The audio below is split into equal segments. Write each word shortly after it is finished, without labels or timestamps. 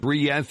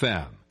101.3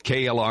 FM,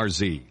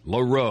 KLRZ, La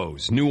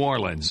Rose, New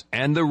Orleans,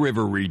 and the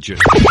River Region.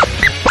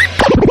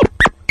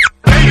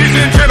 Ladies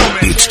and gentlemen,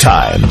 it's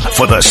time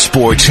for the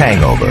Sports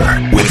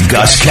Hangover with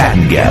Gus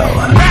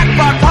Kattengell. back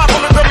by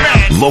popular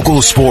demand.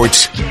 Local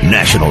sports,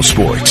 national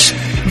sports.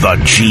 The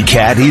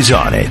G-Cat is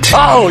on it.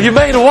 Oh, you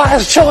made a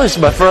wise choice,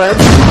 my friend.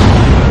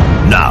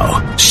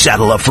 Now,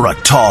 saddle up for a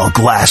tall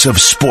glass of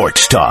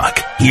sports talk.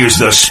 Here's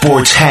the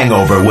Sports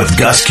Hangover with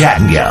Gus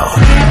Kattengell.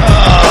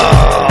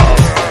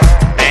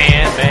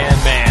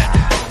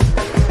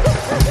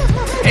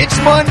 It's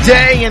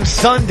Monday, and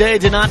Sunday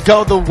did not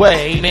go the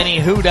way many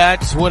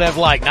Whodats would have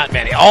liked. Not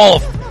many, all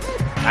of them.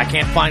 I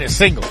can't find a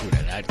single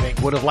Whodat I think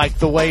would have liked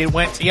the way it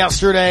went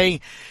yesterday.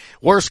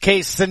 Worst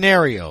case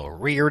scenario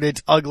reared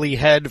its ugly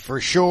head for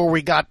sure.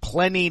 We got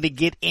plenty to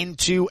get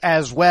into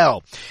as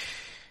well.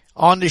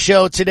 On the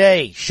show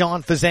today,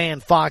 Sean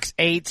Fazan, Fox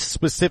 8,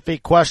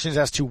 specific questions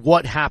as to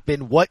what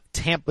happened, what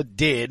Tampa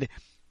did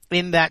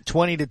in that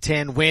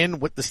 20-10 win,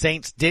 what the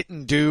Saints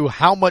didn't do,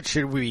 how much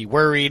should we be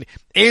worried,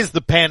 is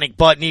the panic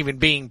button even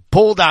being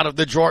pulled out of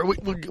the drawer?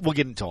 We'll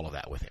get into all of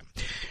that with him.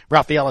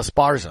 Rafael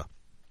Esparza,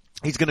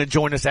 he's going to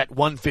join us at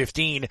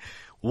 1:15.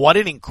 What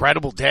an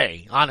incredible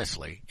day,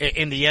 honestly,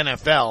 in the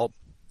NFL.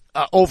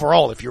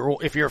 Overall, if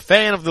you're a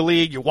fan of the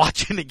league, you're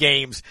watching the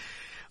games,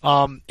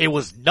 it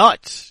was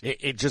nuts.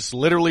 It just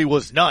literally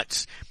was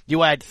nuts.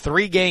 You had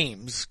 3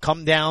 games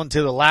come down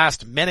to the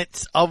last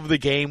minutes of the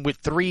game with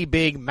 3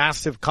 big,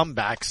 massive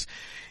comebacks.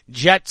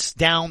 Jets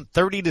down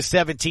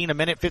 30-17, a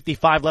minute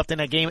 55 left in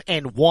that game,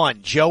 and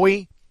won.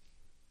 Joey,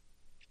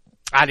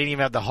 I didn't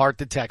even have the heart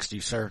to text you,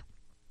 sir,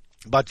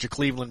 about your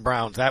Cleveland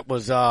Browns. That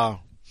was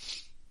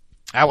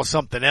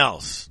something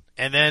else.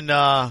 And then,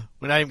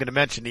 we're not even going to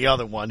mention the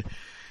other one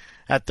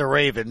at the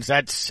Ravens.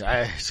 That's,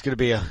 it's going to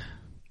be a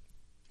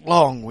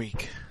long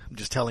week. I'm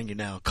just telling you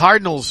now.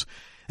 Cardinals,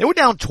 they were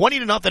down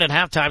 20-0 at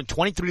halftime,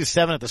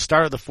 23-7 at the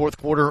start of the fourth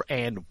quarter,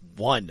 and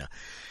won.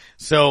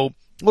 So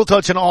we'll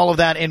touch on all of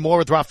that and more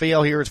with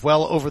Rafael here as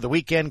well over the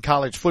weekend.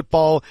 College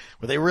football,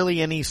 were there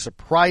really any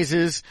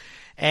surprises?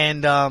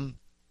 And a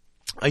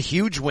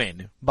huge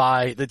win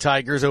by the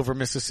Tigers over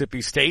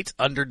Mississippi State,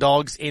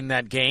 underdogs in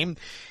that game.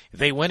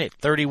 They win it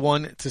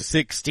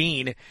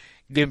 31-16.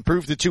 They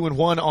improved to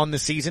 2-1 on the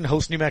season.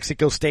 Host New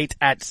Mexico State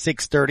at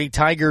 6:30.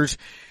 Tigers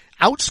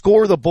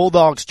outscore the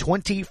Bulldogs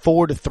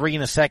 24-3 in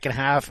the second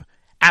half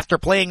after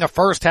playing a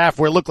first half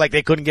where it looked like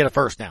they couldn't get a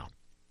first down.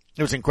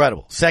 It was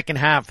incredible. Second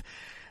half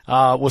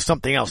was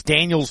something else.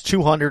 Daniels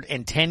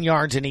 210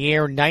 yards in the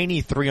air,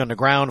 93 on the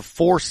ground,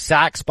 4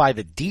 sacks by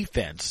the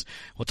defense.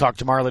 We'll talk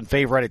to Marlon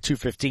Favorite at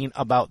 2:15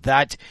 about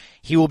that.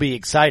 He will be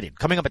excited.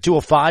 Coming up at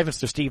 2:05,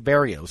 Mr. Steve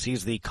Barrios.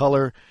 He's the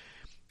color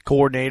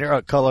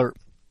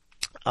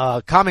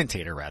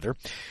commentator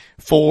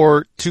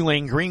for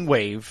Tulane Green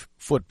Wave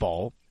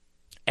football.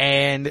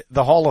 And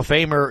the Hall of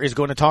Famer is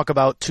going to talk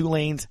about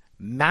Tulane's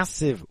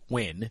massive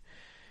win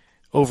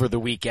over the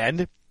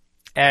weekend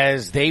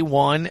as they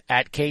won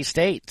at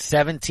K-State,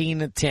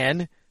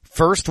 17-10.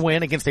 First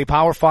win against a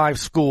Power 5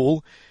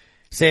 school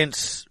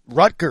since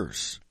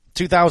Rutgers,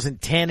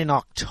 2010 in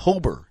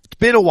October. It's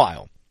been a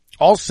while.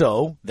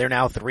 Also, they're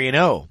now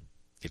 3-0.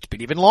 It's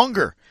been even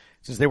longer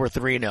since they were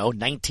 3-0.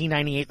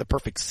 1998, the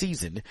perfect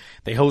season.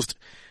 They host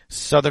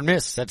Southern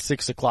Miss at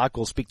 6 o'clock.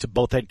 We'll speak to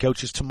both head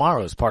coaches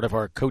tomorrow as part of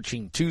our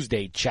Coaching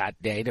Tuesday chat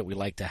day that we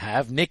like to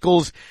have.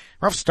 Nichols,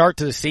 rough start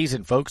to the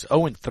season, folks.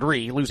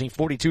 0-3, losing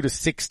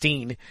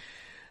 42-16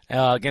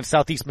 against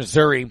Southeast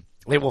Missouri.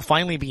 They will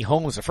finally be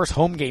home. It's the first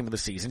home game of the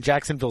season.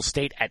 Jacksonville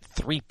State at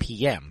 3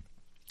 p.m.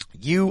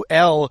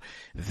 UL,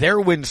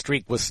 their win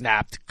streak was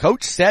snapped.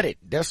 Coach said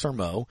it,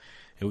 Desormeaux,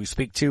 who we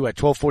speak to at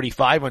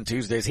 12:45 on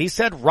Tuesdays. He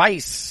said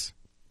Rice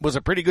was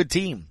a pretty good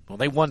team. Well,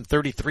 they won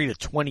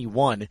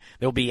 33-21.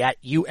 They'll be at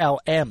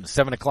ULM,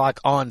 7 o'clock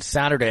on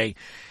Saturday.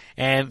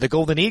 And the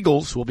Golden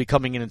Eagles will be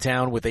coming into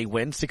town with a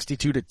win,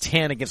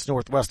 62-10 against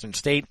Northwestern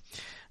State.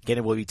 Again,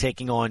 it will be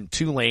taking on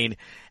Tulane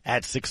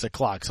at 6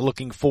 o'clock. So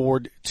looking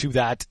forward to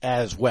that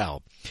as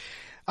well.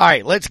 All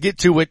right, let's get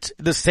to it.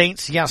 The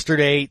Saints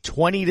yesterday,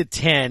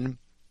 20-10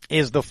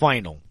 is the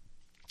final.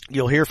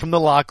 You'll hear from the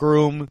locker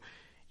room.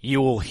 You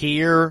will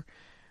hear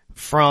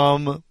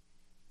from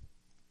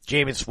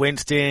Jameis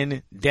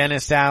Winston,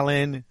 Dennis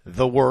Allen,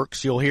 the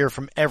works. You'll hear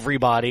from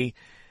everybody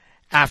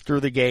after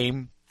the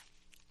game.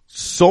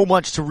 So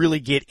much to really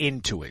get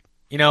into it.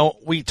 You know,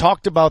 we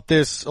talked about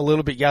this a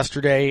little bit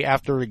yesterday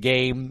after the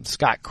game.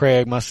 Scott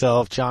Craig,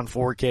 myself, John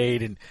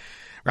Forcade, and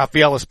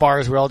Rafael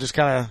Esparza, we're all just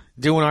kind of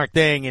doing our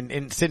thing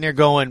and sitting there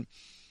going,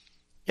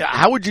 yeah,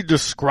 how would you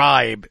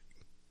describe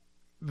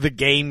the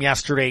game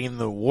yesterday in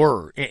a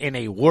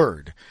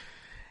word?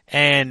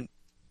 And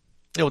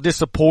you know,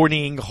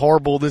 disappointing,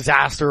 horrible,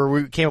 disaster.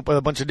 We came up with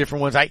a bunch of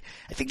different ones. I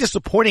think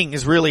disappointing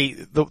is really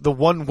the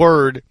one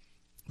word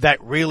that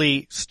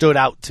really stood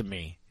out to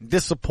me.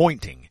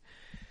 Disappointing.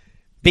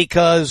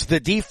 Because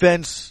the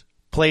defense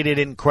played an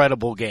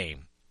incredible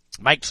game.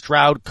 Mike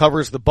Stroud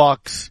covers the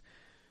Bucs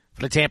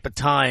for the Tampa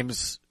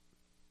Times.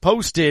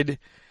 Posted,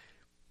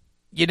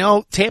 you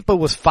know, Tampa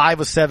was 5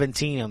 of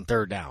 17 on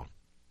third down.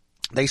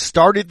 They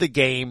started the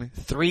game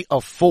 3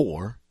 of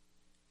 4.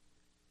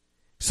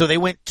 So they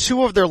went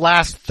 2 of their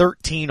last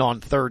 13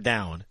 on third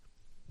down.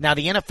 Now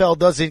the NFL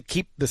doesn't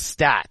keep the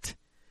stat,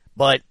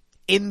 but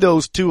in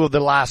those 2 of the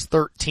last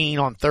 13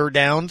 on third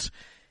downs,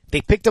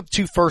 they picked up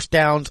 2 first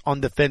downs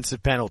on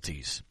defensive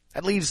penalties.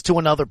 That leads to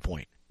another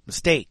point.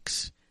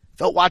 Mistakes.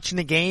 Felt watching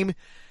the game,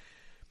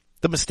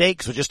 the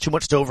mistakes were just too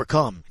much to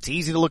overcome. It's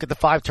easy to look at the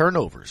 5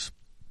 turnovers.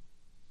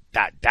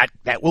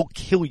 That will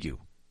kill you.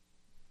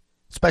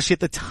 Especially at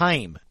the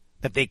time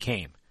that they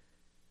came.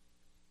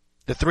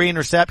 The 3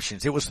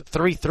 interceptions, it was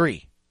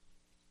 3-3.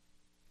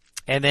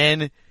 And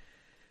then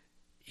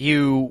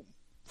you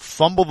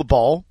fumble the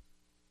ball.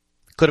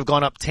 Could have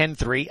gone up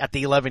 10-3 at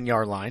the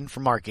 11-yard line for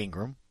Mark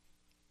Ingram.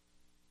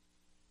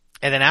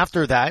 And then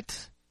after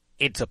that,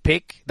 it's a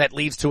pick that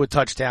leads to a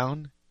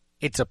touchdown.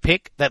 It's a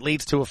pick that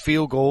leads to a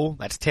field goal.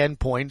 That's 10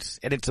 points.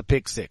 And it's a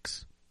pick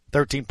 6.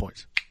 13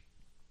 points.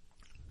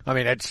 I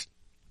mean,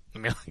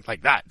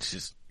 like that. It's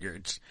just,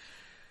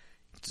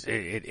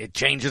 it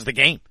changes the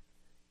game.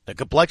 The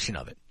complexion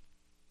of it.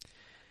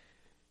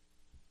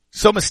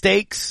 So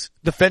mistakes,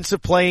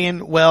 defensive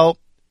playing, well,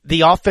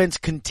 the offense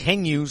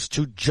continues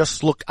to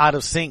just look out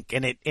of sync,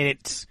 and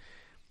it's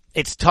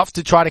tough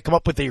to try to come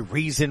up with a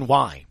reason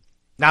why.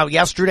 Now,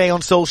 yesterday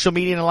on social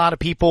media, and a lot of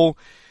people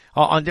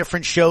on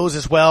different shows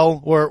as well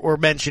were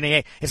mentioning,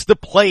 hey, it's the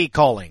play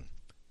calling.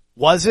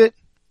 Was it?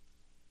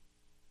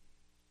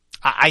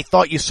 I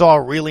thought you saw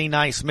a really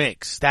nice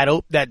mix.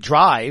 That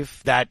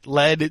drive that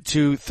led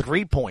to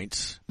 3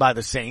 points by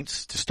the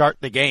Saints to start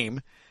the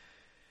game.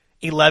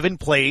 11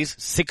 plays,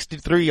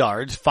 63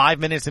 yards, 5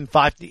 minutes and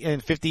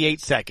 58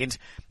 seconds.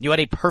 You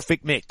had a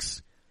perfect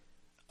mix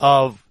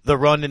of the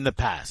run and the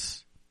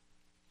pass.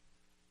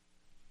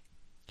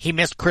 He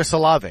missed Chris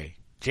Olave,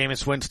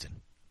 Jameis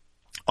Winston,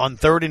 on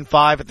 3rd and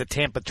 5 at the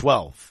Tampa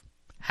 12.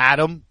 Had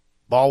him,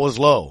 ball was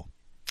low.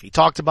 He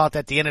talked about that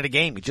at the end of the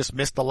game. He just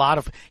missed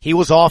he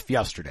was off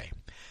yesterday.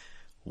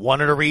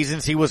 One of the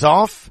reasons he was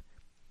off,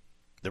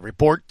 the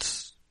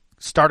reports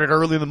started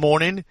early in the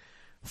morning,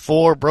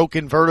 4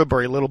 broken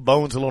vertebrae, little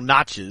bones, little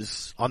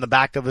notches on the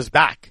back of his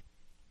back.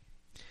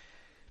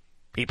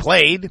 He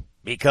played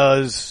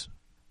because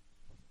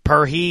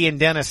per he and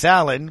Dennis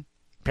Allen,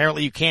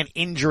 apparently you can't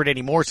injure it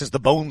anymore since the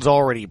bone's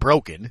already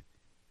broken.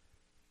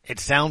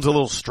 It sounds a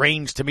little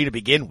strange to me to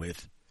begin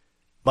with,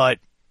 but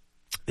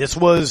this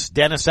was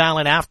Dennis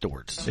Allen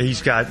afterwards.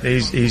 He's got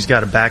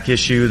a back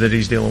issue that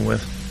he's dealing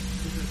with.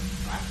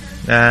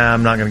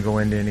 I'm not going to go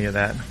into any of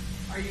that.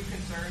 Are you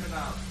concerned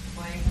about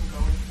playing him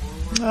going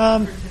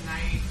forward for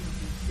tonight?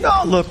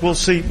 No, look, we'll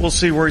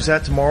see where he's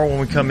at tomorrow when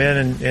we come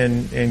in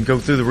and go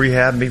through the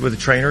rehab, meet with the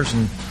trainers,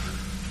 and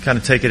kind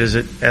of take it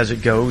as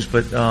it goes.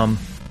 But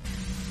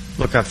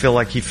look, I feel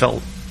like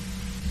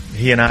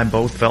he and I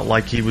both felt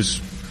like he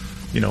was,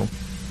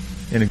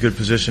 in a good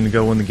position to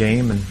go in the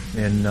game,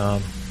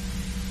 and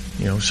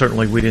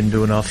certainly we didn't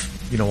do enough,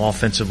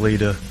 offensively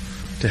to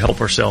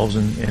help ourselves,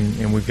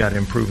 and we've got to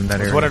improve in that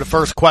area. It was one of the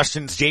first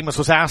questions Jameis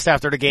was asked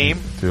after the game.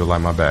 Feel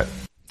like my back.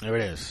 There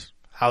it is.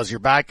 How's your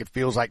back? It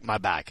feels like my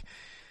back.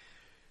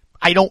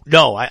 I don't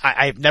know.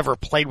 I've never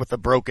played with a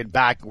broken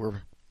back.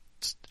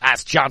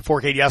 Asked John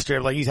Forcade yesterday,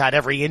 like he's had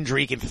every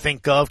injury he can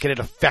think of. Can it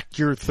affect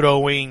your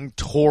throwing,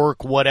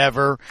 torque,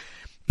 whatever?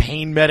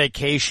 Pain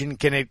medication,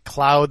 can it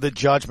cloud the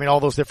judgment,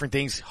 all those different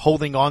things,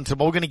 holding on to.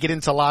 But we're going to get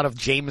into a lot of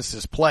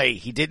Jameis's play.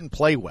 He didn't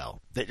play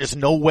well. There's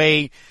no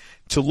way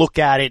to look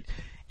at it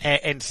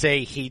and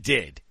say he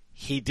did.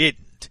 He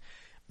didn't.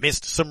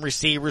 Missed some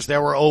receivers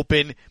that were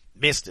open,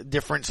 missed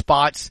different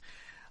spots.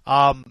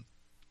 But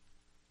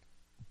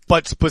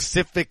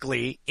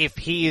specifically, if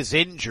he is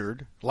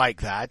injured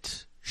like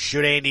that,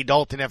 should Andy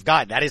Dalton have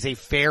gotten? That is a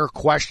fair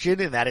question,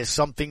 and that is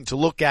something to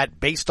look at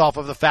based off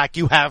of the fact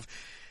you have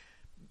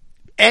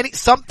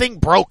something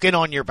broken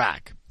on your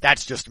back.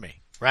 That's just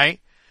me, right?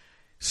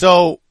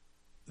 So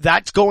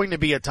that's going to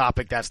be a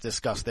topic that's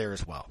discussed there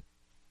as well.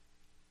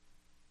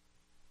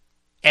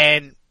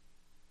 And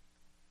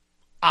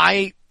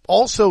I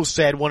also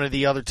said one of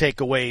the other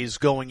takeaways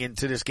going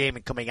into this game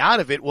and coming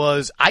out of it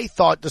was I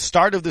thought the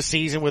start of the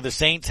season where the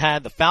Saints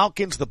had the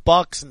Falcons, the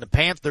Bucks, and the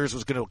Panthers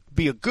was going to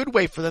be a good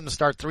way for them to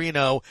start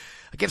 3-0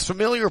 against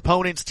familiar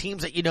opponents,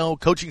 teams that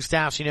coaching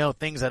staffs,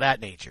 things of that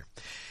nature.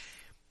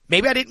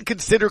 Maybe I didn't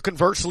consider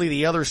conversely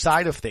the other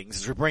side of things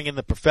as we bring in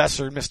the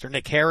professor, Mr.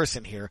 Nick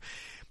Harrison here.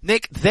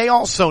 Nick, they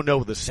also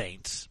know the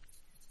Saints.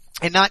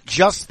 And not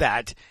just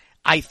that,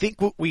 I think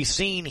what we've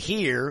seen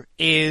here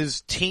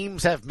is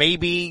teams have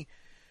maybe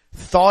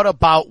thought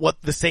about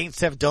what the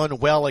Saints have done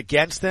well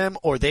against them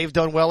or they've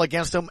done well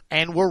against them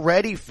and we're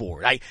ready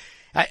for it.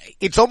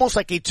 It's almost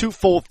like a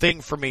twofold thing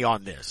for me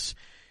on this.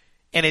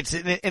 And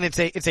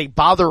it's a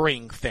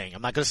bothering thing.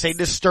 I'm not going to say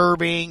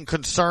disturbing,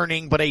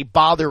 concerning, but a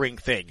bothering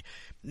thing.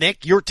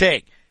 Nick, your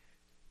take.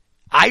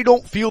 I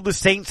don't feel the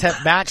Saints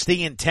have matched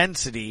the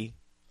intensity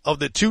of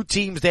the two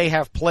teams they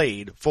have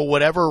played for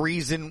whatever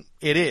reason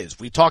it is.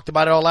 We talked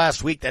about it all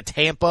last week that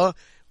Tampa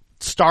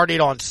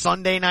started on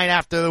Sunday night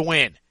after the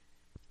win,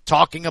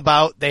 talking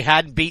about they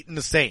hadn't beaten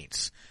the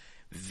Saints.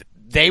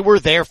 They were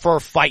there for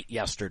a fight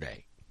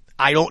yesterday.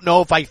 I don't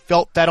know if I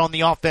felt that on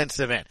the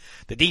offensive end.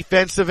 The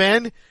defensive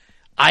end,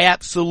 I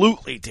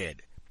absolutely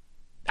did.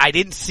 I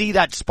didn't see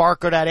that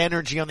spark or that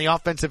energy on the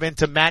offensive end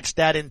to match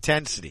that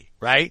intensity,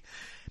 right?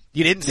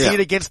 You didn't see it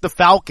against the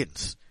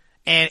Falcons.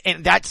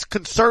 And that's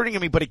concerning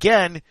me. But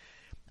again,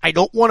 I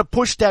don't want to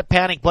push that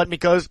panic button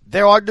because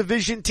there are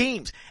division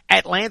teams.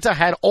 Atlanta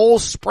had all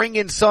spring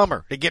and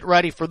summer to get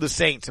ready for the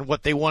Saints and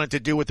what they wanted to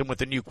do with them with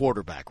the new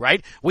quarterback,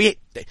 right?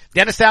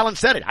 Dennis Allen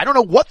said it. I don't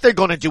know what they're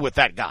going to do with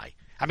that guy.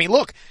 I mean,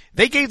 look,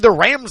 they gave the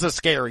Rams a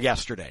scare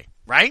yesterday,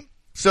 right?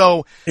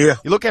 So you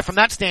look at it from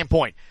that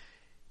standpoint.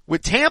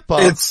 With Tampa,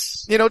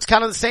 it's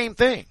kind of the same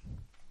thing.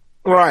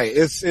 Right.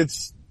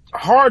 It's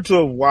hard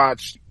to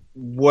watch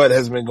what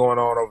has been going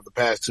on over the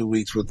past 2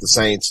 weeks with the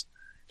Saints.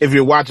 If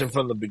you're watching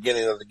from the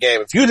beginning of the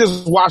game, if you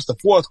just watch the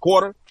fourth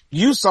quarter,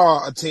 you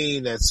saw a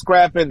team that's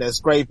scrapping, that's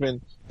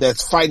scraping,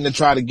 that's fighting to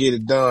try to get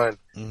it done.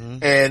 Mm-hmm.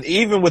 And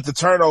even with the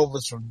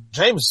turnovers from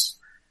James,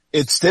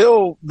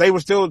 they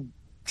were still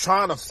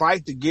trying to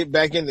fight to get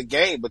back in the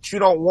game, but you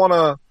don't want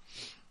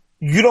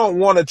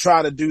to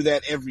try to do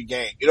that every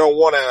game. You don't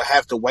want to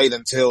have to wait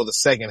until the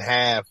second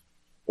half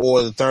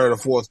or the third or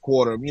fourth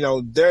quarter. You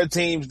know, there are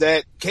teams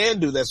that can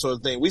do that sort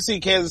of thing. We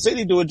see Kansas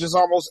City do it just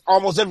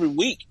almost every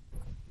week,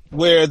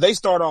 where they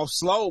start off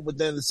slow, but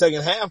then the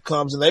second half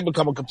comes and they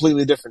become a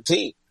completely different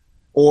team.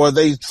 Or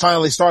they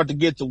finally start to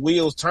get the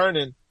wheels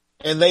turning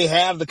and they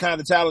have the kind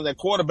of talent at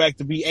quarterback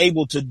to be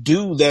able to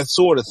do that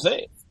sort of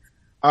thing.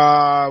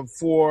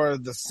 For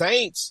the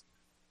Saints,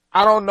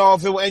 I don't know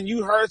if and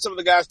you heard some of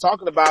the guys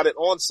talking about it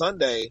on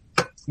Sunday.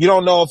 You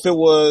don't know if it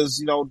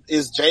was,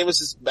 is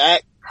Jameis's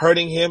back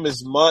hurting him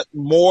as much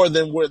more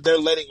than what they're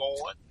letting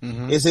on?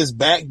 Mm-hmm. Is his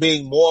back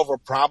being more of a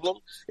problem?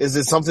 Is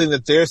it something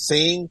that they're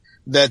seeing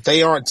that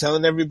they aren't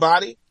telling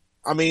everybody?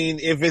 I mean,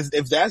 if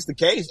that's the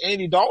case,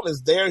 Andy Dalton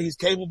is there. He's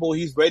capable.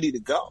 He's ready to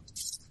go.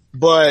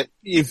 But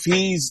if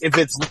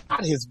it's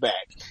not his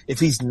back, if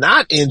he's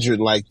not injured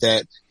like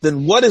that,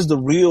 then what is the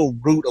real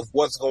root of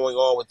what's going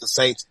on with the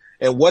Saints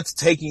and what's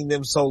taking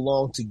them so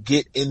long to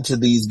get into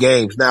these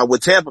games? Now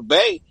with Tampa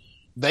Bay,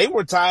 they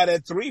were tied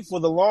at 3 for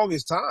the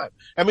longest time.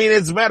 I mean,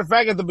 as a matter of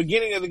fact, at the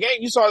beginning of the game,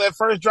 you saw that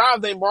first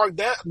drive, they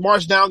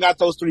marched down, got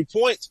those 3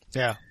 points.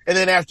 Yeah. And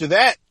then after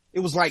that,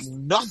 it was like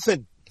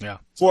nothing. Yeah.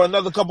 For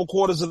another couple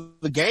quarters of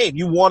the game.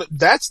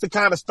 That's the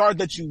kind of start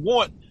that you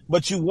want,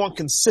 but you want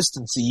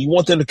consistency. You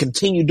want them to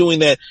continue doing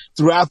that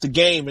throughout the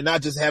game and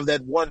not just have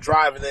that one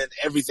drive and then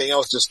everything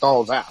else just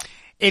stalls out.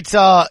 It's,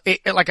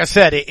 like I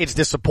said, it's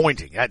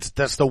disappointing.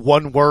 That's the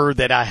one word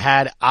that I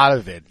had out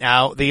of it.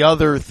 Now, the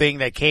other thing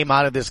that came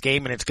out of this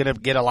game, and it's gonna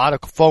get a lot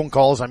of phone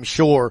calls, I'm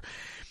sure,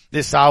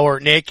 this hour,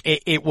 Nick,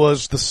 it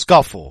was the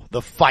scuffle,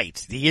 the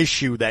fight, the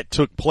issue that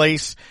took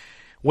place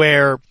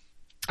where,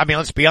 I mean,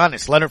 let's be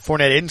honest, Leonard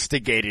Fournette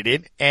instigated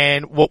it,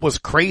 and what was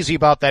crazy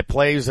about that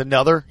play is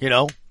another,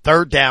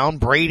 third down,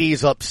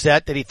 Brady's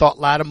upset that he thought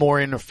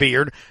Lattimore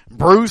interfered.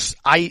 Bruce,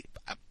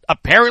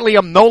 apparently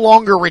I'm no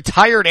longer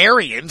retired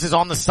Arians is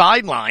on the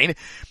sideline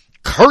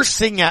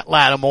cursing at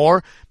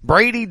Lattimore.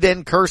 Brady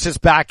then curses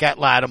back at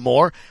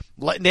Lattimore.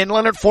 Then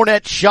Leonard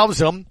Fournette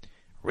shoves him,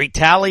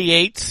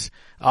 retaliates,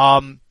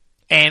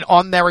 and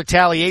on their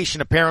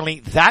retaliation,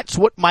 apparently, that's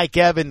what Mike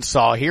Evans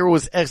saw. Here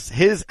was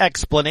his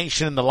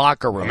explanation in the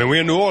locker room. I mean,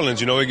 we're in New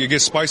Orleans, it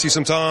gets spicy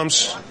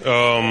sometimes.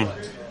 Got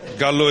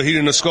a little heat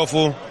in the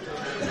scuffle.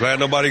 Glad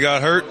nobody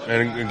got hurt,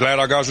 and glad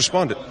our guys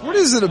responded. What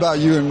is it about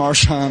you and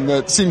Marshawn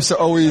that seems to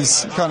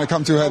always kind of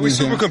come to a head? We're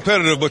super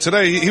competitive, but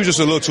today he was just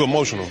a little too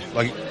emotional.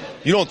 Like,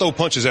 you don't throw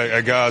punches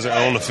at guys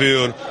on the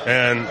field,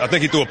 and I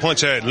think he threw a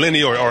punch at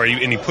Lenny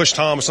and he pushed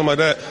Tom or something like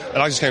that,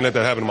 and I just can't let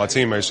that happen to my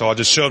teammates, so I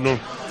just shoved him,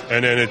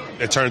 and then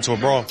it turned into a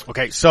brawl.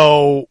 Okay,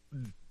 so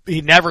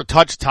he never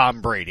touched Tom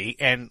Brady,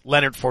 and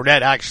Leonard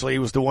Fournette actually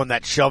was the one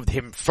that shoved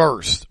him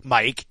first,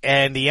 Mike,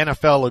 and the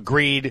NFL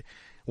agreed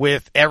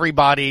with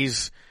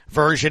everybody's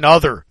version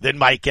other than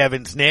Mike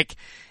Evans, Nick.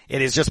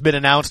 It has just been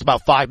announced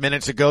about 5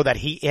 minutes ago that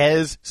he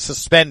is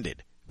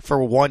suspended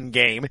for 1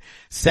 game.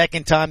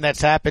 Second time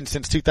that's happened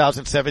since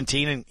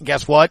 2017, and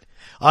guess what?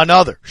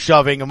 Another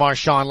shoving of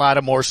Marshawn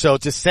Lattimore. So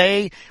to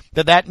say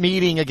that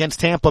meeting against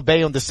Tampa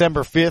Bay on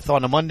December 5th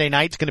on a Monday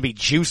night is going to be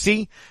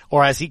juicy,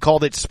 or as he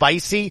called it,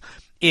 spicy,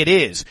 it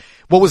is.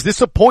 What was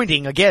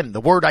disappointing, again,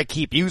 the word I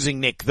keep using,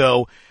 Nick,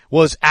 though,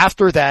 was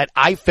after that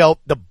I felt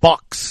the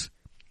Bucs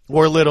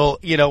were a little,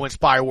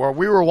 inspired. Where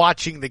we were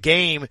watching the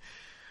game,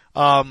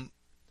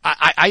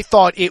 I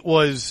thought it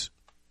was,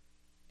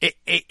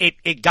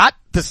 it got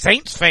the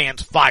Saints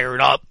fans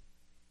fired up,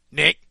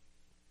 Nick,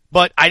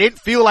 but I didn't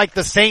feel like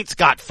the Saints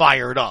got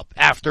fired up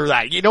after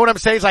that. You know what I'm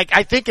saying? It's like,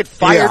 I think it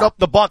fired up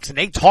the Bucs, and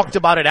they talked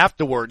about it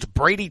afterwards.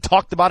 Brady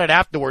talked about it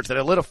afterwards, that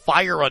it lit a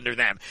fire under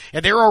them,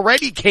 and they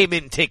already came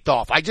in ticked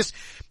off.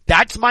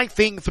 That's my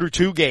thing through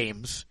 2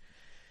 games.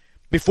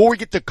 Before we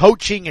get to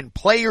coaching and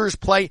players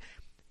play,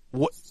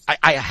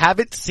 I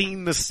haven't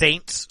seen the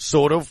Saints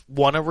sort of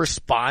want to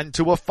respond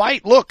to a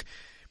fight. Look,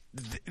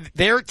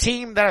 they're a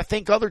team that I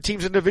think other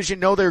teams in the division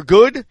know they're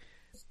good,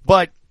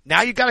 but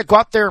Now you got to go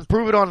out there and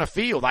prove it on the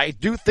field. I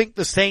do think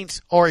the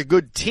Saints are a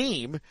good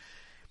team.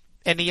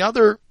 And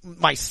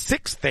my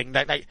sixth thing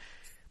that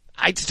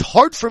it's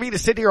hard for me to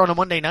sit here on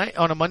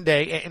a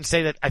Monday and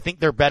say that I think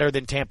they're better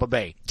than Tampa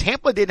Bay.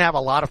 Tampa didn't have a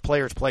lot of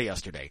players play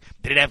yesterday.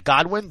 They didn't have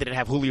Godwin, didn't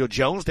have Julio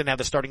Jones, didn't have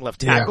the starting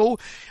left tackle.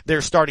 Yeah.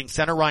 Their starting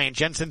center Ryan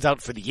Jensen's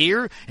out for the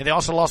year, and they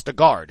also lost a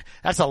guard.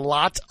 That's a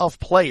lot of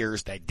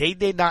players that they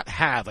did not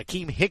have.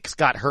 Akeem Hicks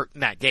got hurt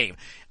in that game.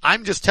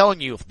 I'm just telling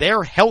you, if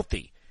they're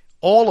healthy,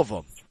 all of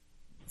them,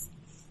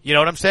 you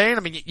know what I'm saying? I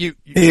mean,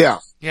 yeah.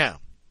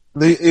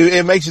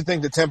 It makes you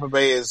think that Tampa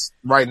Bay is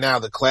right now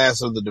the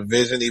class of the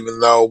division, even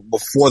though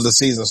before the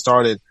season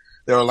started,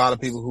 there are a lot of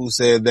people who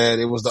said that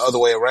it was the other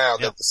way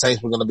around, that the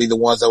Saints were going to be the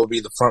ones that would be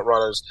the front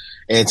runners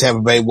and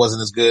Tampa Bay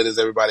wasn't as good as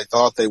everybody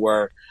thought they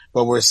were.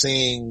 But we're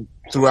seeing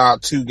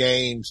throughout 2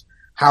 games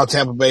what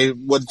Tampa Bay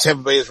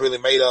is really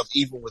made of,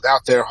 even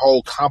without their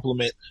whole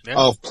complement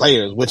of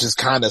players, which is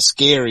kind of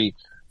scary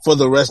for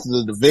the rest of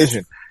the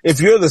division.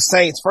 If you're the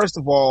Saints, first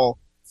of all,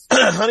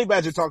 Honey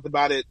Badger talked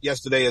about it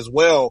yesterday as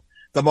well.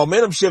 The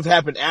momentum shift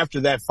happened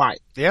after that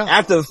fight. Yeah.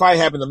 After the fight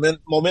happened, the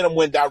momentum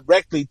went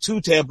directly to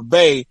Tampa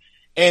Bay,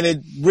 and it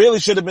really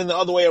should have been the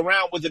other way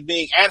around with it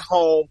being at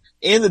home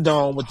in the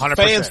Dome with 100%. The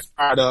fans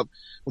fired up.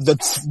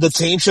 The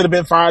team should have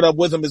been fired up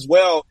with them as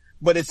well,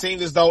 but it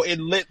seemed as though it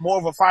lit more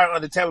of a fire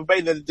under Tampa Bay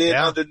than it did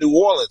under New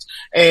Orleans.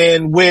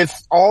 And with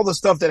all the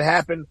stuff that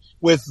happened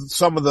with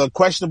some of the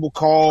questionable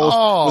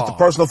calls, with the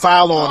personal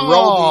foul on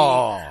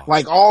Roby,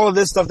 like all of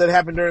this stuff that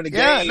happened during the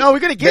game. No, we're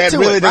going to get to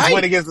really it, just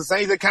went against the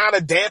Saints. It kind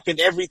of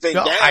dampened everything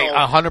down.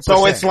 100%.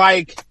 So it's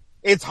like,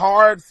 it's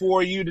hard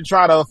for you to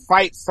try to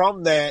fight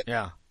from that.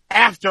 Yeah.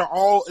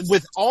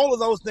 With all of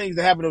those things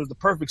that happened, it was the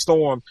perfect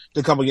storm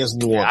to come against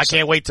New Orleans. I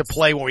can't wait to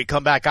play when we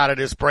come back out of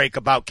this break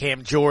about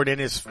Cam Jordan,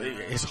 his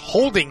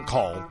holding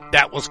call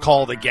that was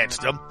called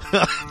against him.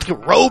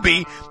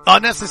 Roby,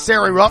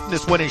 unnecessary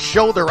roughness when his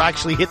shoulder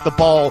actually hit the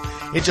ball.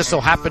 It just so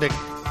happened to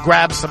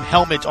grab some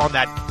helmet on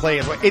that play.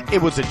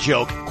 It was a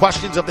joke.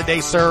 Questions of the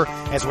day, sir,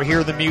 as we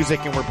hear the music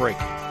and we're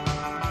breaking.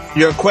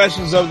 Your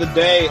questions of the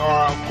day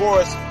are, of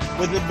course,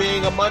 with it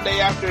being a Monday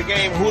after a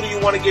game, who do you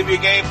want to give your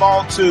game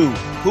ball to?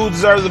 Who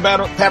deserves a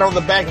pat on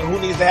the back and who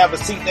needs to have a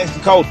seat next to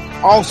coach?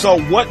 Also,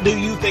 what do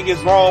you think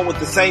is wrong with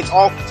the Saints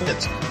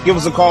offense? Give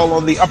us a call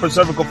on the Upper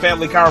Cervical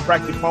Family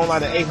Chiropractic phone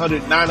line at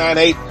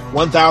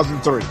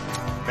 800-998-1003.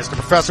 Mr.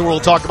 Professor,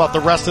 we'll talk about the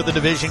rest of the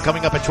division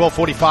coming up at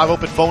 12:45.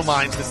 Open phone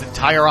lines this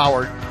entire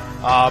hour.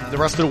 The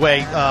rest of the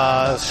way,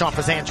 Sean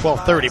Fazan,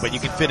 12:30, but you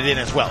can fit it in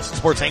as well. So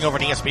Sports Hangover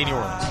on ESPN New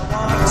Orleans.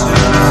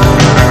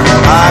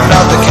 I'm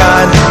not the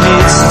kind that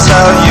needs to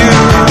tell you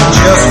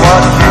just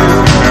what you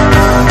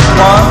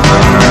want.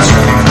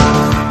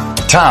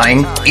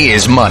 Time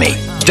is money.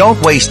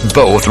 Don't waste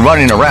both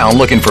running around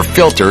looking for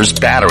filters,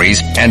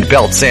 batteries, and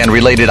belt sand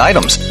related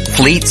items.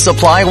 Fleet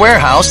Supply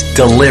Warehouse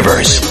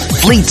delivers.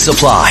 Fleet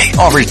Supply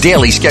offers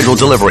daily scheduled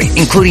delivery,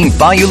 including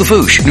Bayou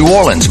Lafourche, New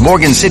Orleans,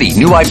 Morgan City,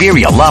 New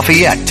Iberia,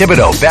 Lafayette,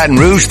 Thibodaux, Baton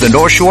Rouge, the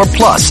North Shore,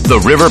 plus the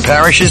river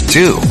parishes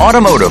too.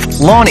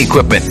 Automotive, lawn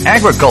equipment,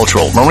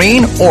 agricultural,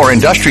 marine, or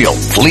industrial.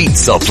 Fleet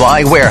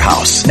Supply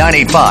Warehouse,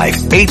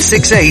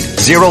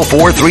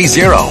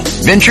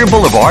 985-868-0430. Venture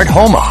Boulevard,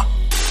 Houma.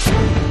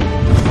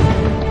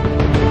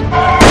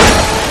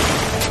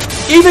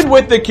 Even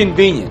with the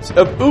convenience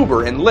of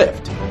Uber and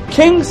Lyft,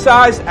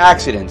 king-size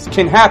accidents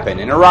can happen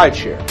in a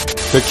rideshare.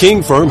 The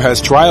King Firm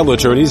has trial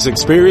attorneys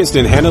experienced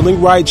in handling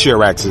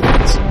rideshare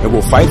accidents and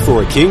will fight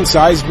for a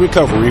king-sized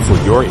recovery for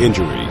your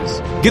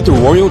injuries. Get the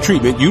royal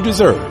treatment you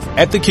deserve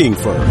at the King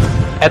Firm.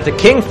 At the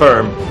King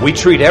Firm, we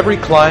treat every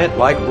client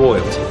like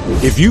royalty.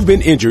 If you've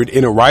been injured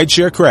in a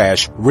rideshare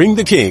crash, ring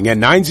the King at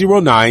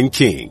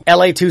 909-KING.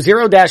 LA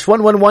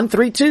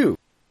 20-11132.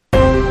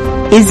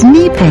 Is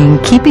knee pain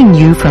keeping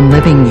you from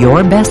living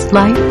your best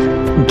life?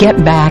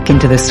 Get back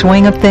into the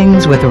swing of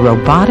things with a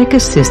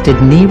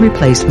robotic-assisted knee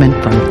replacement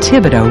from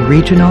Thibodaux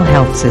Regional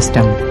Health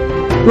System.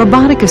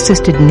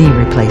 Robotic-assisted knee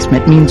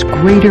replacement means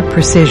greater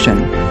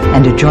precision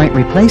and a joint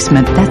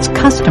replacement that's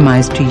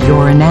customized to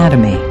your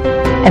anatomy.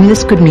 And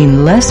this could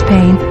mean less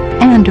pain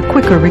and a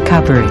quicker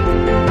recovery.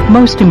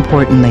 Most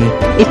importantly,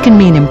 it can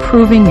mean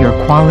improving your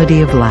quality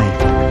of life.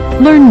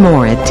 Learn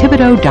more at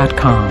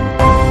Thibodaux.com.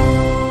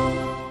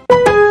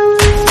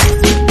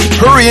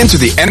 Hurry into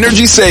the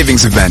Energy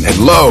Savings Event at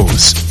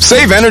Lowe's.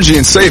 Save energy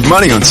and save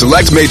money on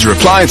select major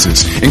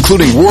appliances,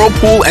 including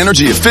Whirlpool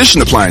energy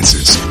efficient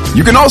appliances.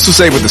 You can also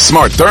save with a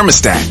smart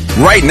thermostat.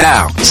 Right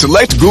now,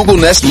 select Google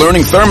Nest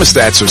Learning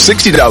thermostats are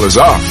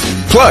 $60 off.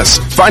 Plus,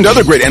 find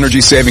other great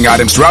energy saving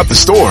items throughout the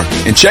store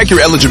and check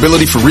your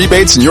eligibility for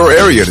rebates in your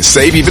area to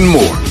save even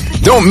more.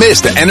 Don't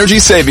miss the Energy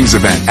Savings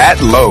Event at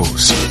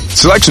Lowe's.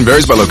 Selection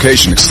varies by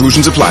location.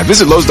 Exclusions apply.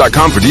 Visit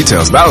Lowe's.com for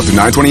details. Valid through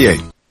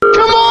 9/28.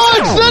 Come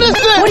on,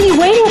 citizen! What are you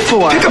waiting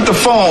for? Pick up the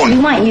phone. We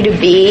want you to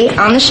be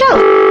on the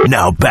show.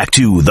 Now back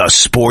to the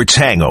Sports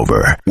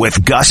Hangover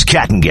with Gus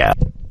Kattengell.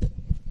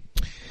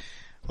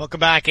 Welcome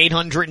back.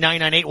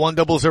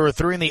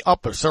 800-998-1003 in the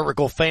Upper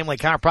Cervical Family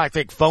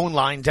Chiropractic phone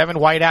line. Devin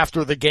White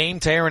after the game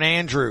to Aaron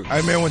Andrews.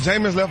 Hey, man, when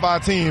Jameis left our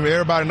team,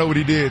 everybody know what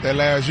he did that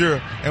last year.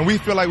 And we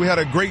feel like we had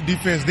a great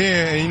defense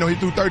then. And, he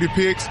threw 30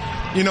 picks,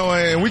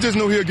 and we just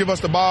knew he'll give us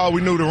the ball.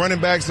 We knew the running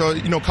backs,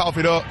 cough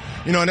it up.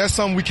 And that's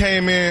something we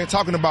came in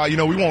talking about.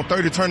 We want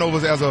 30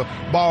 turnovers as a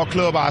ball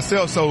club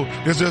ourselves. So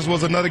this just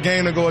was another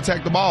game to go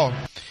attack the ball.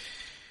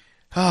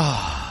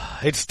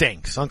 It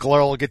stinks. Uncle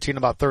Earl will get to you in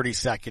about 30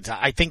 seconds.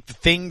 I think the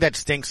thing that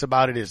stinks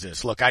about it is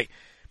this. Look,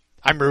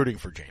 I'm rooting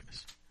for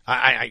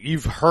Jameis.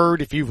 You've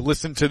heard, if you've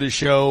listened to the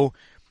show,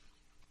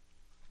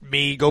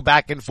 me go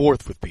back and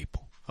forth with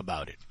people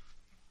about it.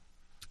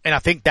 And I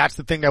think that's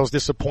the thing that was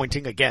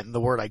disappointing. Again, the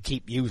word I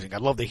keep using.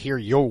 I'd love to hear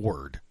your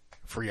word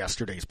for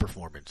yesterday's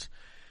performance.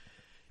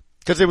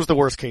 Because it was the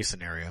worst case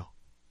scenario.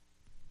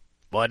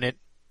 Wasn't it?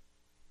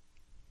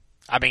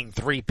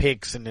 3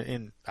 picks and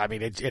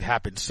it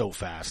happened so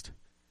fast.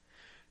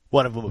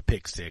 One of them a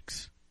pick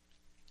six.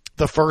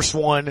 The first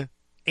one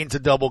into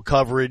double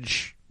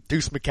coverage.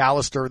 Deuce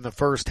McAllister in the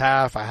first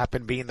half. I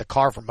happened to be in the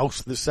car for most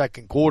of the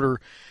second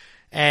quarter.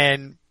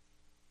 And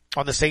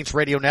on the Saints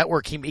radio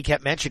network, he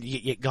kept mentioning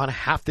you're going to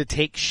have to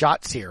take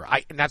shots here.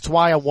 And that's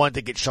why I wanted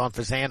to get Sean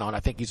Fazan on.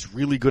 I think he's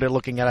really good at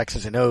looking at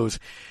X's and O's.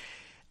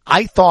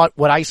 I thought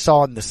what I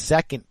saw in the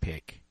second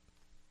pick,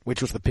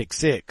 which was the pick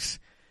six,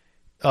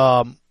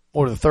 or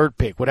the third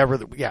pick,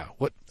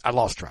 I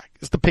lost track.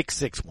 It's the pick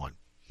six one,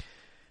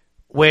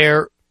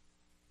 where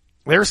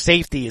their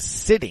safety is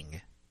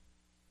sitting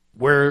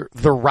where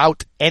the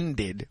route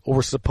ended or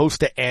was supposed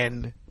to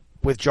end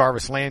with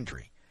Jarvis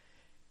Landry.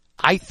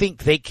 I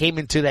think they came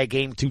into that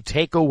game to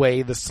take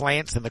away the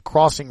slants and the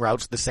crossing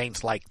routes the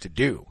Saints like to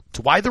do. It's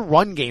why the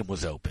run game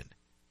was open.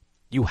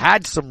 You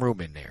had some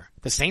room in there.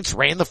 The Saints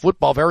ran the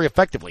football very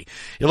effectively.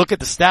 You look at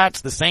the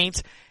stats, the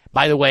Saints,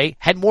 by the way,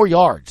 had more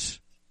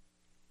yards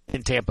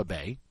than Tampa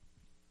Bay.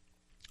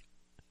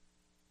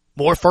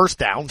 More first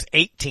downs,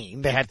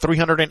 18. They had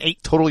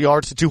 308 total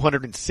yards to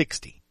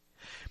 260.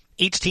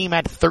 Each team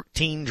had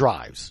 13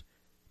 drives.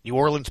 New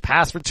Orleans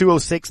passed for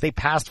 206. They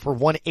passed for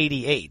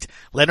 188.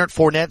 Leonard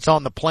Fournette's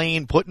on the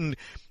plane, putting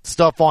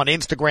stuff on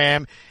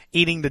Instagram,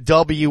 eating the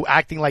W,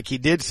 acting like he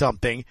did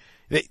something.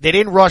 They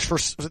didn't rush for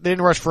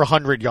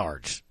 100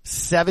 yards.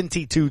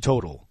 72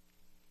 total.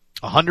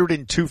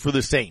 102 for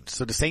the Saints.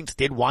 So the Saints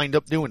did wind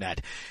up doing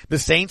that. The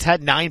Saints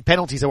had 9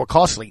 penalties that were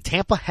costly.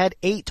 Tampa had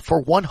 8 for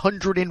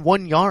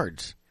 101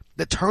 yards.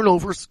 The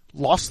turnovers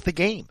lost the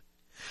game.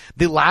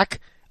 The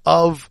lack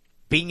of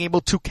being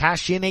able to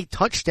cash in a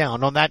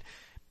touchdown on that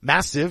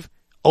massive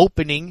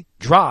opening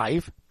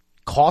drive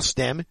cost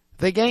them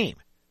the game.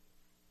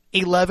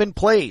 11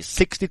 plays,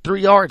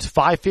 63 yards,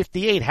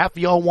 558. Half of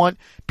y'all want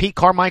Pete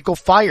Carmichael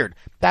fired.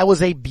 That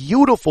was a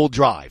beautiful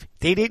drive.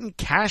 They didn't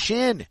cash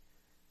in.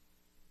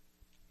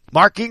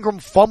 Mark Ingram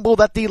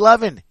fumbled at the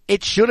 11.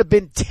 It should have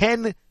been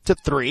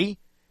 10-3.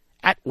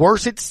 At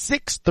worst, it's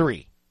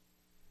 6-3.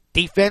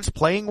 Defense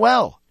playing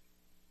well.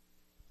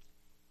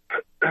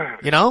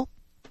 It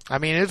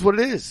is what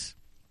it is.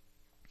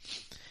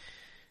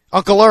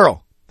 Uncle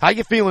Earl, how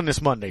you feeling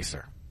this Monday,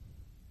 sir?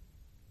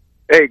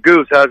 Hey,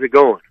 Goose, how's it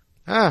going?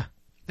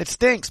 It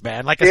stinks,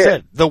 man. Like I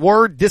said, the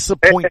word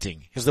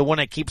disappointing is the one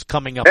that keeps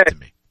coming up to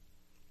me.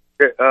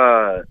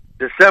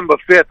 December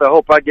 5th, I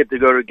hope I get to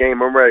go to the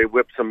game. I'm ready to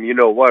whip some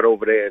you-know-what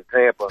over there in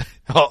Tampa.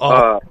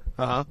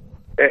 I'm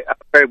ready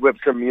to whip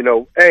some,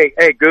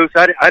 Hey, Goose,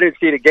 I didn't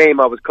see the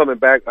game. I was coming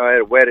back. I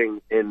had a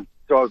wedding, and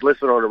so I was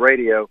listening on the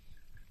radio.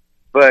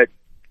 But,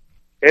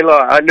 hey,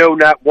 look, I know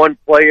not one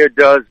player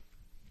does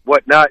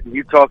whatnot, and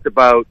you talked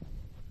about,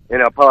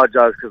 and I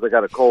apologize because I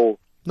got a cold.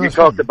 You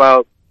talked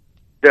about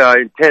the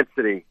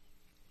intensity.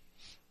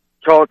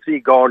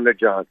 Chauncey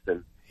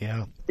Gardner-Johnson.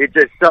 Yeah. It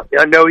just,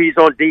 I know he's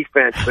on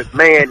defense, but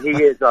man, he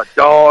is a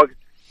dog.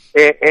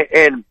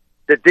 And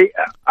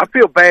I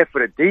feel bad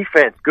for the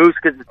defense, Goose,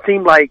 because it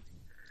seemed like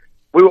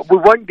we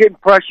wasn't getting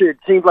pressure. It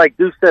seemed like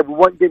Goose said we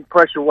wasn't getting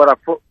pressure what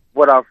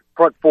our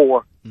front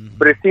four,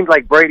 but it seemed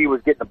like Brady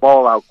was getting the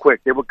ball out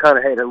quick. They would kind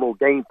of had a little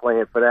game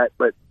plan for that,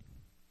 but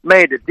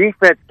man, the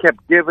defense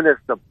kept giving us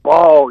the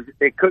ball.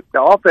 The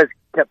offense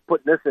kept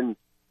putting us in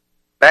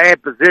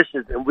bad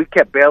positions, and we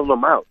kept bailing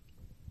them out.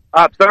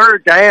 Our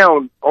third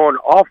down on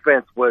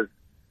offense was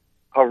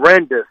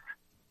horrendous.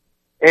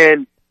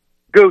 And,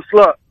 Goose,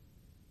 look,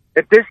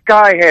 if this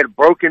guy had a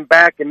broken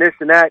back and this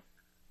and that,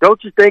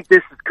 don't you think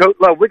this is coach?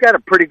 Look, we got a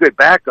pretty good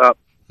backup.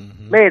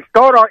 Man,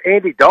 start on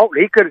Andy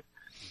Dalton. He could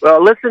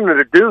listen to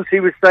the Deuce. He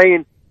was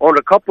saying on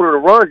a couple of the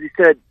runs, he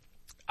said,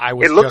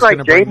 it looked like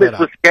Jameis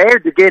was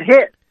scared to get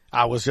hit.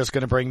 I was just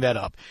going to bring that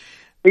up.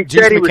 He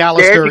said he was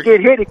scared to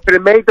get hit. He could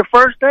have made the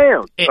first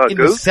down. In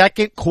the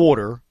second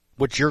quarter,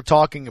 what you're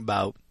talking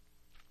about,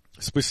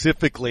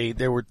 specifically,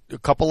 there were a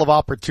couple of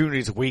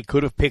opportunities we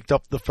could have picked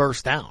up the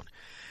first down.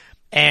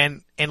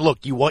 And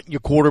look, you want your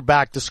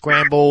quarterback to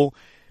scramble,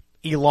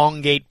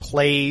 elongate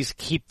plays,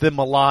 keep them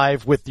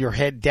alive with your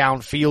head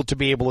downfield to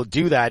be able to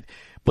do that.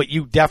 but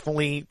you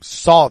definitely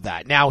saw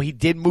that. Now, he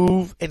did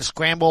move and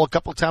scramble a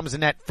couple of times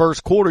in that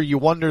first quarter. You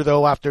wonder,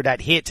 though, after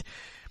that hit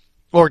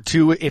or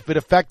two, if it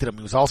affected him.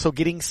 He was also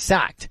getting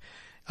sacked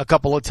a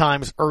couple of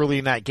times early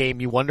in that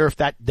game. You wonder if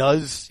that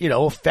does,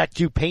 affect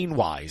you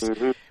pain-wise.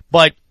 Mm-hmm.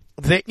 But,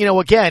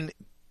 again,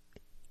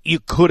 you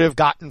could have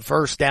gotten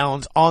first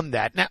downs on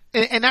that. Now,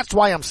 and that's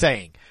why I'm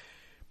saying,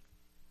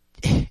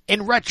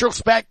 in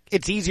retrospect,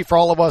 it's easy for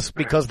all of us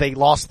because they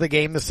lost the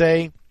game to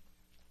say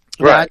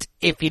that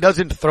if he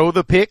doesn't throw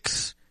the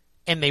picks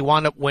and they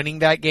wind up winning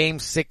that game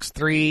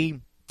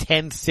 6-3,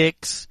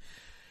 10-6,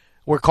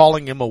 we're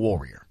calling him a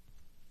warrior.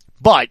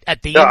 But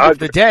at the end of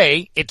the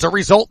day, it's a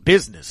result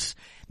business.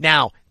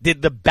 Now,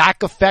 did the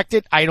back affect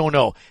it? I don't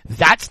know.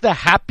 That's the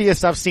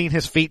happiest I've seen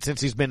his feet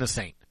since he's been a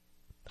Saint.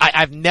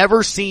 I've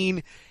never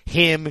seen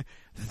him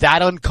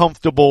that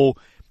uncomfortable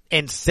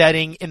and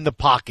setting in the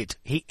pocket.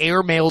 He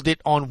airmailed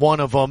it on one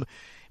of them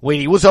when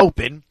he was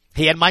open.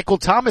 He had Michael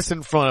Thomas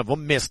in front of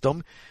him, missed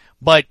him,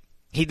 but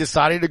he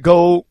decided to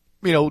go,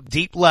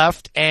 deep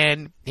left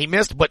and he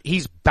missed, but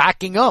he's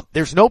backing up.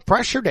 There's no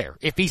pressure there.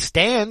 If he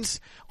stands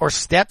or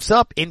steps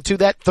up into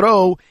that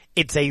throw,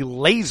 it's a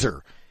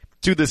laser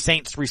to the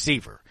Saints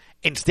receiver.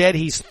 Instead,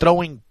 he's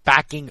throwing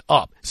backing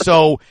up.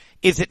 So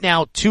is it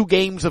now 2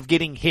 games of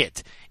getting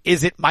hit?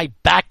 Is it my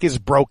back is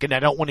broken, I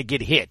don't want to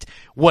get hit?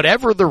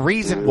 Whatever the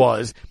reason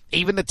was,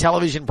 even the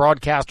television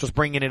broadcast was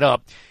bringing it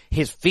up,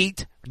 his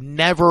feet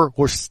never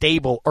were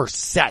stable or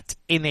set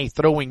in a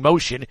throwing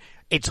motion.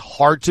 It's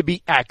hard to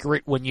be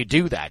accurate when you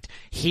do that.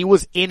 He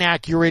was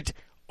inaccurate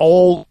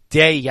all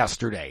day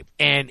yesterday,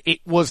 and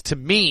it was, to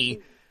me,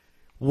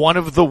 one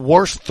of the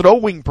worst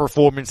throwing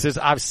performances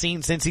I've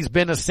seen since he's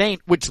been a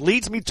Saint, which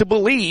leads me to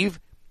believe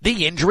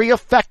the injury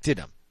affected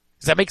him.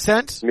 Does that make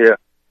sense? Yeah.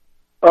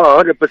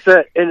 Oh,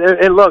 100%.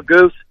 And look,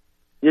 Goose,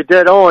 you're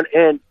dead on.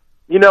 And,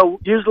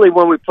 usually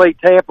when we play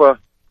Tampa,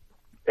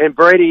 and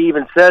Brady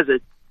even says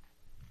it,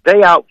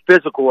 they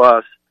out-physical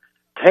us.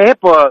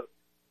 Tampa,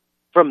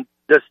 from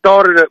the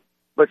start of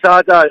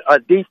besides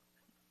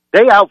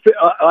they out-fit,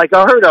 like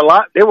I heard a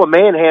lot, they were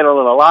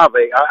manhandling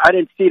Olave. I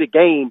didn't see the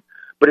game,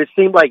 but it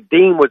seemed like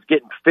Dean was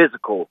getting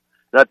physical.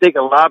 And I think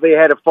Olave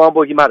had a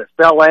fumble. He might have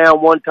fell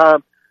down one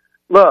time.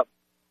 Look,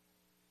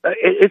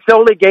 it's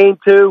only game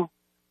 2.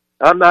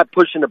 I'm not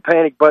pushing the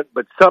panic button,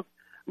 but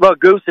look,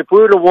 Goose, if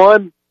we would have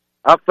won,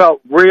 I felt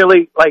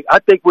really I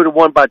think we'd have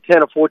won by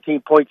 10 or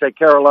 14 points at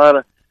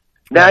Carolina.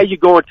 Now you're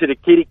going to the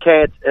Kitty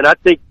Cats, and I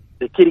think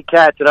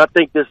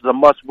this is a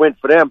must win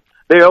for them.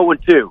 They're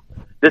 0-2.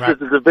 This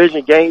is a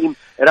division game,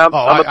 and I'm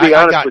going to be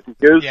honest with you,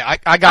 Goose. Yeah,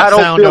 I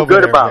don't feel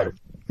good about it.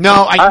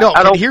 No, I know.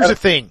 But here's the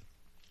thing.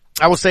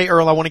 I will say,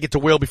 Earl, I want to get to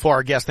Will before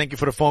our guest. Thank you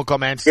for the phone call,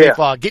 man. Get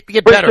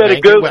better, man.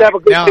 It, Goose. Have a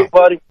good day,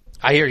 buddy.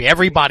 I hear you.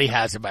 Everybody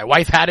has it. My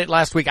wife had it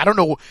last week. I don't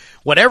know.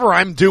 Whatever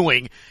I'm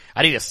doing,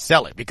 I need to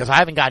sell it because I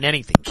haven't gotten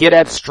anything. Kid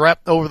had strep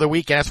over the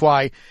weekend. That's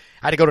why I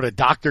had to go to the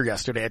doctor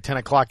yesterday at 10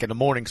 o'clock in the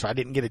morning, so I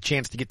didn't get a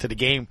chance to get to the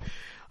game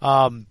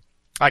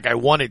like I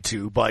wanted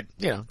to. But,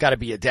 got to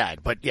be a dad.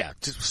 But, yeah,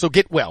 so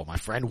get well, my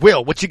friend.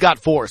 Will, what you got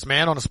for us,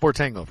 man, on a Sports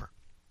Hangover?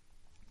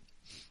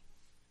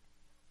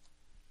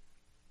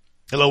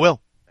 Hello,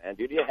 Will. And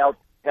dude, you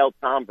held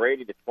Tom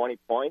Brady to 20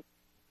 points.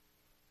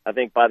 I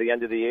think by the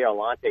end of the year,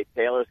 Alontae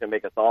Taylor's going to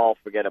make us all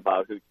forget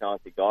about who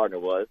Chauncey Gardner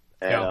was.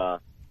 And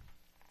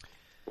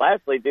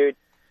lastly, dude,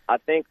 I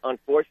think,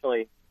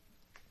 unfortunately,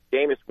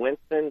 Jameis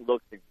Winston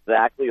looks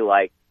exactly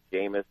like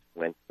Jameis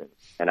Winston.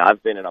 And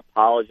I've been an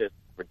apologist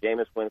for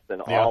Jameis Winston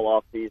all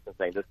offseason,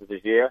 saying this is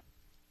his year.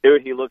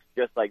 Dude, he looks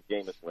just like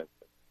Jameis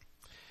Winston.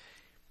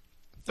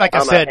 Like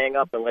I'm I said, gonna hang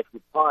up and let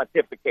you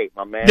pontificate,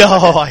 my man. No,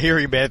 I hear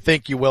you, man.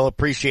 Thank you, Will.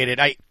 Appreciate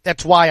it.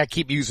 That's why I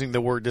keep using the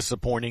word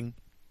disappointing.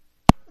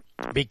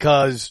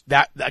 Because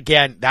that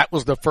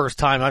was the first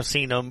time I've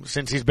seen him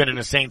since he's been in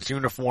a Saints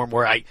uniform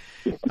where I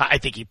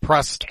think he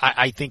pressed.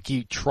 I think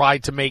he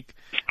tried to make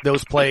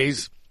those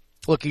plays.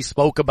 Look, he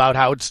spoke about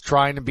how it's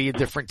trying to be a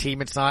different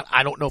team. It's not.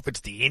 I don't know if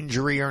it's the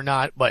injury or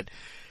not, but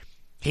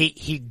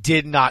he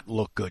did not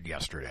look good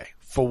yesterday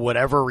for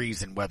whatever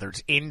reason, whether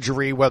it's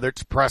injury, whether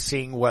it's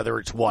pressing, whether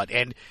it's what.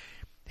 And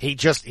he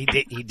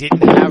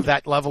didn't have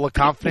that level of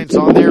confidence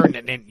on there,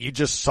 and you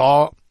just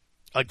saw.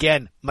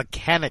 Again,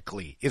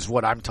 mechanically is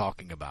what I'm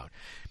talking about.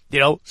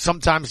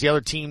 Sometimes the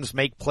other teams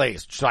make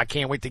plays. So I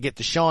can't wait to get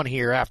to Sean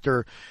here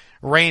after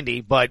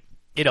Randy. But,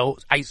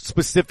 I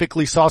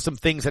specifically saw some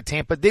things that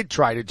Tampa did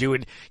try to do.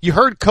 And you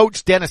heard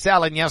Coach Dennis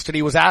Allen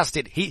yesterday was asked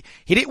it. He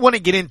didn't want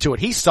to get into it.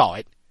 He saw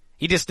it.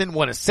 He just didn't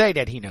want to say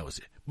that he knows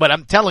it. But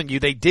I'm telling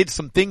you, they did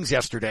some things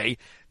yesterday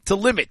to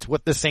limit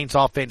what the Saints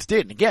offense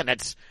did. And again,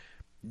 that's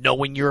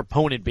knowing your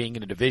opponent being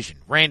in a division.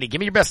 Randy, give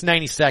me your best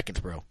 90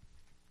 seconds, bro.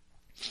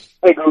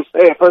 Hey, Goose.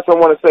 Hey, first I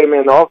want to say,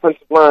 man, the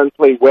offensive line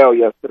played well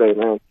yesterday,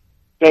 man.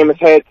 Jameis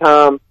had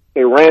time.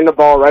 They ran the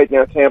ball right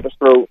down Tampa's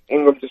throat.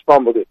 Ingram just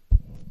fumbled it.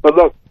 But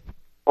look,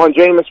 on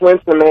Jameis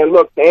Winston, man,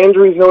 look, the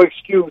injury's no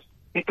excuse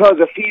because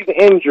if he's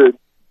injured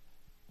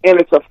and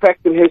it's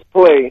affecting his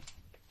play,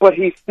 but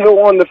he's still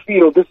on the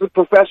field. This is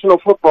professional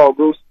football,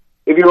 Goose.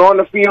 If you're on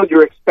the field,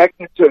 you're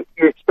expected to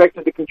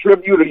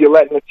contribute, or you're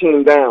letting the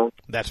team down.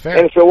 That's fair.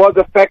 And if it was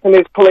affecting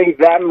his play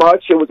that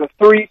much, it was a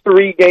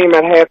 3-3 game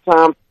at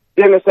halftime.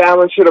 Dennis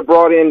Allen should have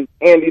brought in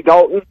Andy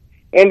Dalton.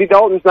 Andy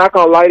Dalton's not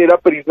going to light it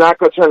up, but he's not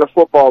going to turn the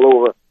football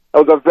over. It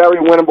was a very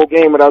winnable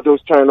game without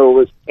those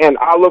turnovers, and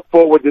I look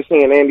forward to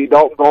seeing Andy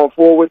Dalton going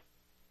forward.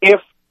 If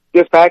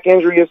this back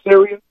injury is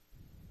serious,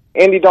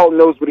 Andy Dalton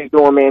knows what he's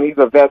doing, man. He's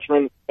a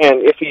veteran,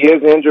 and if he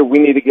is injured, we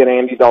need to get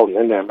Andy Dalton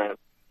in there, man.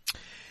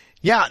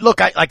 Yeah, look,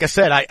 like I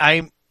said,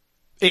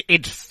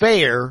 it's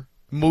fair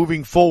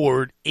moving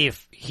forward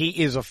if he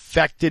is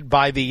affected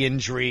by the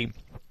injury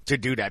to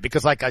do that.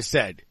 Because like I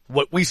said,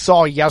 what we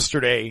saw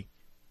yesterday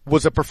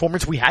was a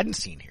performance we hadn't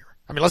seen here.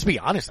 I mean, let's be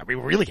honest. I mean,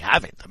 we really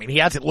haven't. I mean, he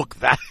hasn't looked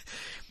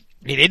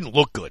he didn't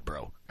look good,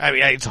 bro. I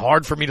mean, it's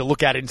hard for me to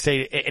look at it and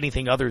say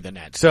anything other than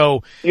that.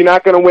 So you're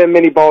not going to win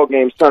many ball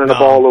games turning the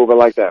ball over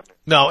like that.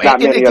 No,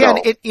 and again,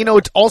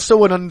 it's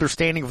also an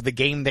understanding of the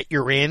game that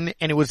you're in.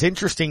 And it was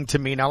interesting to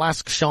me, and I'll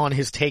ask Sean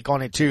his take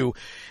on it too.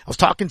 I was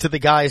talking to the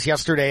guys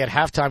yesterday at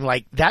halftime,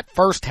 like that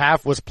first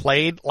half was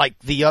played like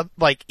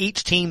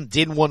each team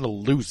didn't want to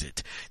lose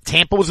it.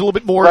 Tampa was a little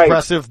bit more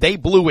aggressive. They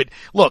blew it.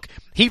 Look,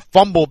 he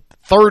fumbled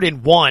 3rd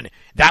and 1.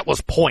 That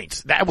was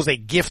points. That was a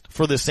gift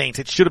for the Saints.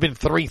 It should have been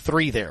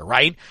 3-3 there,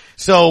 right?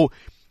 So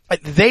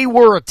they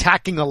were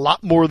attacking a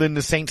lot more than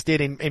the Saints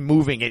did in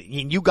moving it.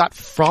 And you got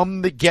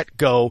from the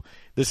get-go,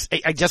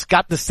 I just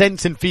got the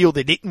sense and feel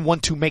they didn't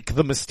want to make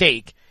the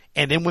mistake.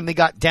 And then when they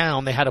got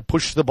down, they had to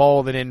push the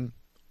ball, and then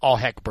all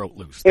heck broke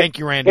loose. Thank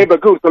you, Randy. Hey,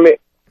 but Goose,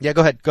 yeah,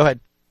 go ahead.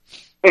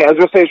 Hey, I was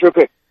just saying real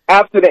quick.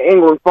 After the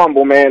Ingram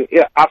fumble, man,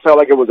 I felt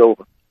like it was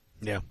over.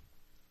 Yeah.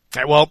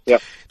 All right, well,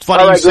 It's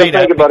funny you say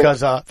that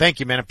because, thank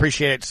you, man. I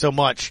appreciate it so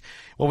much.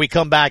 When we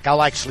come back,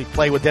 I'll actually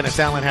play what Dennis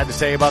Allen had to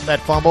say about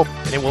that fumble,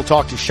 and then we'll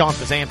talk to Sean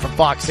Fazan from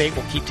Fox 8.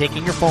 We'll keep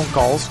taking your phone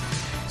calls.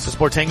 It's the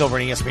Sports Hangover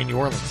in ESPN New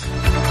Orleans.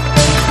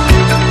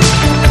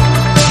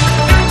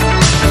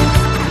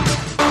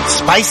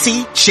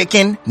 Spicy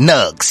chicken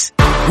nugs.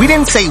 We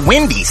didn't say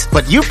Wendy's,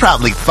 but you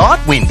probably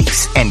thought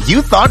Wendy's, and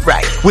you thought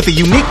right. With a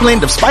unique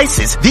blend of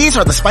spices, these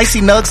are the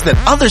spicy nugs that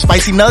other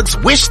spicy nugs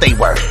wish they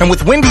were. And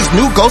with Wendy's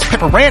new Ghost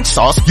Pepper Ranch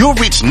sauce, you'll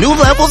reach new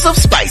levels of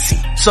spicy.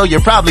 So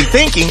you're probably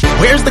thinking,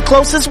 where's the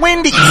closest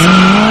Wendy's?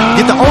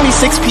 Get the only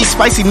 6-piece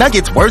spicy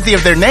nuggets worthy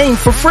of their name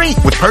for free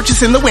with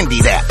purchase in the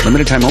Wendy's app.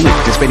 Limited time only.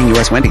 Participating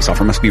U.S. Wendy's.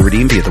 Offer must be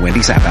redeemed via the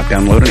Wendy's app.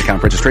 Download and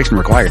account registration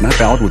required. Not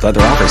valid with other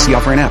offers. See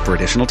offer and app for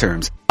additional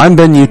terms. I'm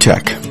Ben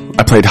Utek.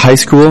 I played high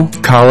school,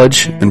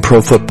 college, and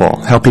pro football,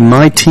 helping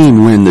my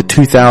team win the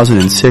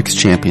 2006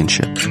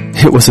 championship.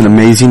 It was an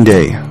amazing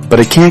day, but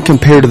it can't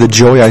compare to the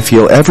joy I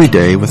feel every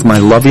day with my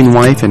loving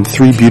wife and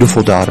 3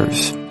 beautiful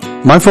daughters.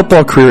 My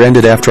football career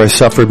ended after I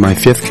suffered my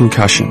 5th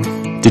concussion.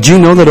 Did you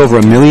know that over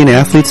 1 million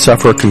athletes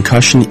suffer a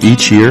concussion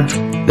each year?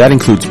 That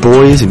includes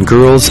boys and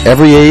girls,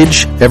 every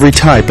age, every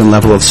type and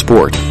level of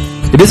sport.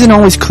 It isn't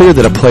always clear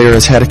that a player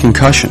has had a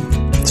concussion.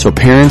 So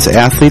parents,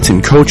 athletes,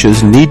 and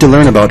coaches need to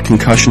learn about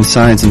concussion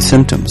signs and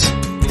symptoms.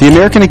 The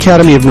American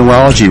Academy of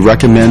Neurology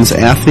recommends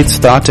athletes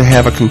thought to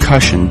have a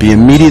concussion be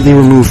immediately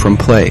removed from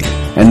play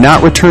and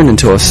not returned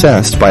until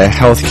assessed by a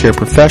healthcare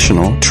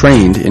professional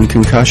trained in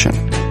concussion.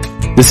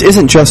 This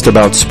isn't just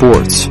about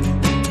sports.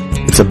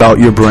 It's about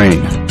your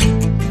brain.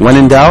 When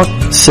in doubt,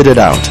 sit it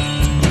out.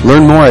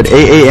 Learn more at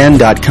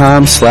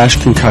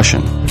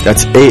AAN.com/concussion.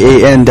 That's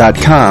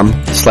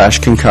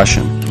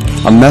AAN.com/concussion.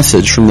 A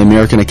message from the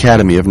American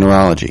Academy of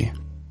Neurology.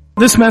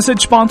 This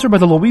message sponsored by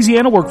the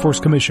Louisiana Workforce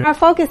Commission. Our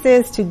focus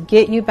is to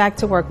get you back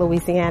to work,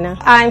 Louisiana.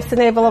 I'm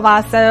Sinead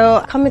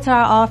Lavasso. Come into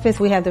our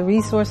office. We have the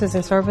resources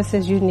and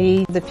services you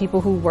need. The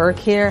people who work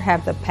here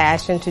have the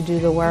passion to do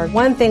the work.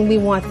 One thing we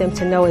want them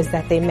to know is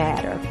that they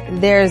matter.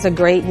 There's a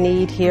great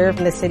need here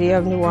in the city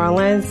of New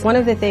Orleans. One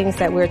of the things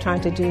that we're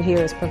trying to do here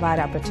is provide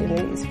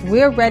opportunities.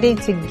 We're ready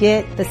to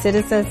get the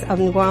citizens of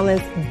New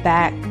Orleans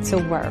back to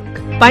work.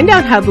 Find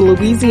out how the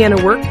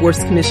Louisiana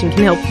Workforce Commission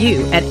can help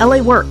you at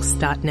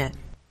laworks.net.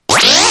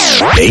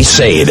 They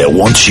say that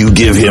once you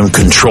give him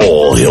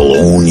control, he'll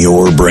own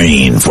your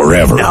brain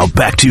forever. Now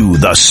back to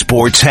the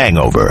Sports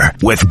Hangover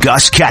with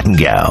Gus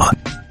Kattengell.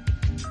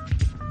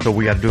 So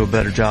we got to do a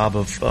better job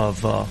of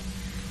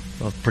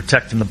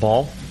protecting the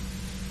ball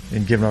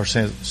and giving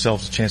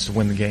ourselves a chance to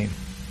win the game.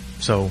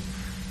 So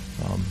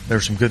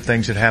there's some good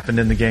things that happened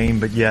in the game,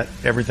 but yet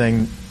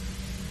everything,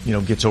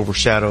 gets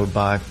overshadowed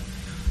by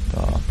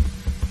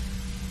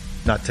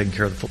not taking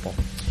care of the football.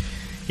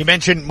 He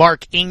mentioned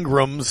Mark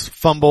Ingram's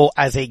fumble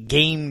as a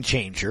game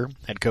changer,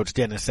 head coach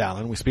Dennis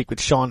Allen. We speak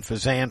with Sean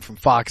Fazan from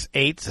Fox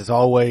 8. As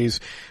always,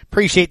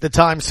 appreciate the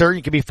time, sir.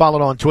 You can be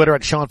followed on Twitter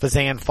at Sean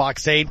Fazan,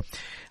 Fox 8.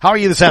 How are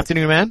you this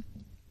afternoon, man?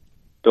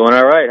 Doing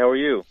all right. How are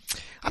you?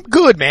 I'm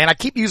good, man. I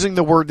keep using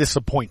the word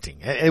disappointing.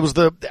 I've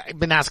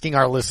been asking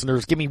our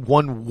listeners, give me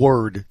one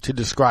word to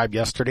describe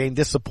yesterday, and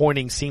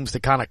disappointing seems to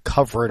kind of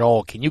cover it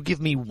all. Can you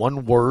give me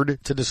one word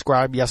to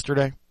describe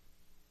yesterday?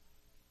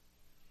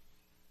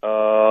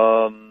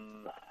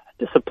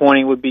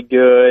 Disappointing would be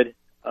good.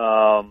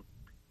 I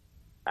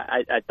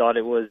thought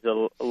it was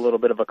a little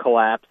bit of a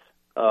collapse.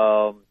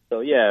 So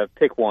yeah,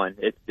 pick one.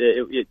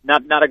 It's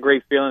not a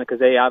great feeling because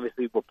they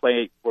obviously were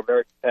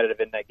very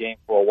competitive in that game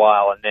for a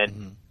while, and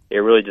then it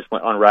really just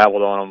went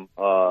unraveled on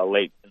them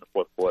late in the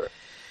fourth quarter.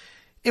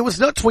 It was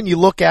nuts when you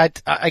look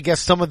at, I guess,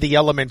 some of the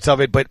elements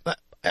of it, but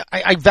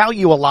I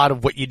value a lot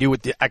of what you do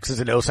with the X's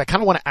and O's. I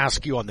kind of want to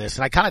ask you on this,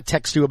 and I kind of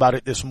text you about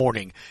it this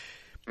morning.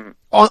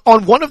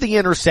 On one of the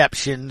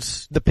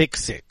interceptions, the pick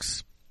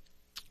six,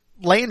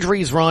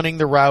 Landry's running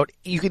the route.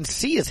 You can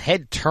see his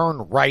head turn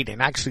right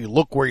and actually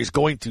look where he's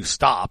going to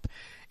stop.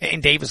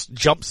 And Davis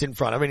jumps in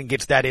front of it and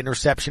gets that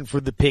interception for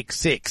the pick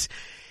six.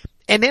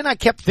 And then I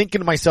kept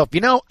thinking to myself,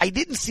 I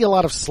didn't see a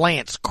lot of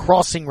slants,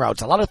 crossing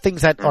routes, a lot of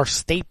things that are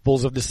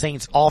staples of the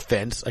Saints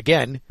offense.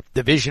 Again,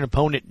 division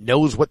opponent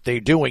knows what they're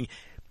doing.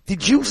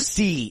 Did you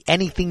see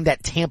anything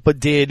that Tampa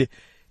did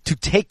to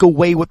take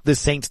away what the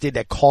Saints did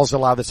that caused a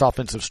lot of this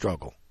offensive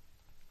struggle?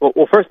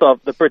 Well, first off,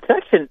 the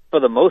protection, for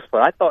the most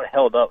part, I thought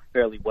held up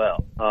fairly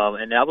well.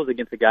 And that was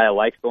against a guy who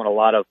likes throwing a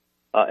lot of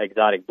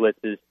exotic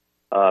blitzes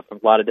from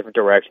a lot of different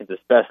directions,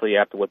 especially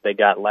after what they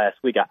got last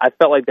week. I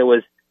felt like there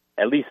was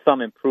at least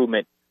some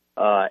improvement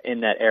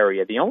in that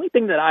area. The only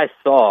thing that I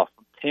saw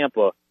from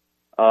Tampa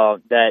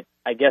that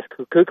I guess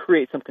could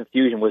create some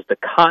confusion was the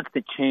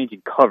constant change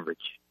in coverage.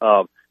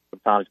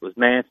 Sometimes it was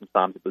man,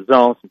 sometimes it was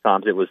zone,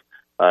 sometimes it was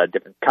a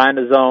different kind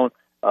of zone,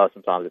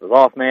 sometimes it was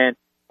off man.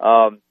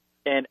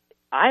 And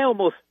I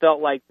almost felt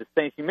like the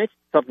Saints, you mentioned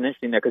something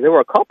interesting there, because there were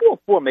a couple of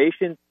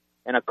formations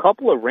and a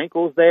couple of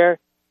wrinkles there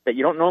that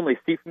you don't normally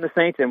see from the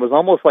Saints, and it was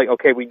almost like,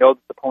 okay, we know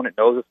this opponent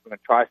knows us, we're going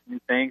to try some new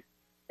things,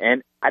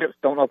 and I just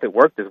don't know if it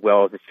worked as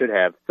well as it should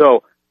have.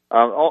 So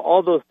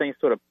all those things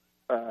sort of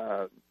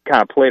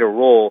kind of played a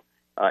role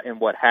in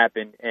what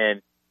happened,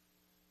 and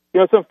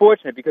it's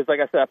unfortunate because,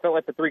 like I said, I felt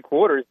like the 3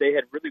 quarters they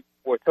had really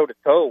were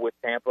toe-to-toe with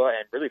Tampa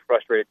and really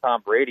frustrated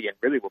Tom Brady and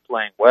really were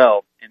playing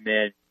well, and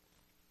then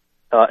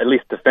at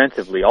least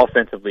defensively.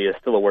 Offensively is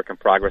still a work in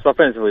progress.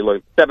 Offensively,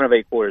 look, 7 of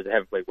 8 quarters they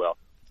haven't played well.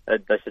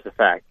 That's just a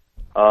fact.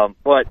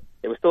 But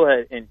it was still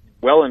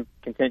well in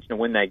contention to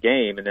win that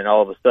game, and then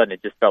all of a sudden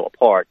it just fell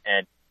apart.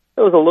 And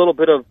there was a little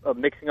bit of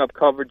mixing up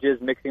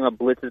coverages, mixing up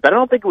blitzes, but I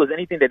don't think it was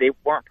anything that they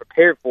weren't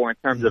prepared for in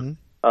terms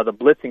of the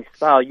blitzing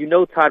style.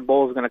 Todd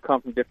Bowles is going to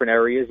come from different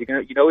areas. He's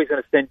going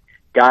to send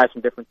guys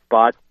from different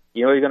spots.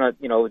 He's going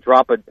to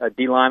drop a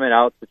D lineman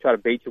out to try to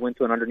bait you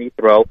into an underneath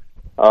throw.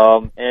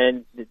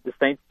 And the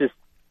Saints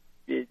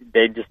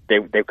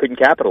they couldn't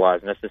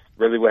capitalize, and that's just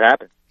really what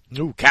happened.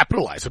 Ooh,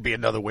 capitalize would be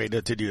another way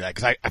to do that,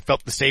 because I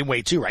felt the same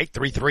way too, right?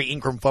 3-3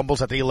 Ingram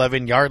fumbles at the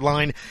 11-yard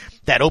line.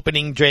 That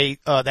opening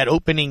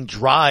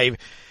drive,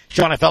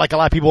 Sean, I felt like a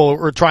lot of people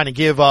were trying to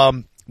give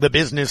the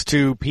business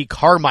to Pete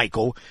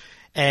Carmichael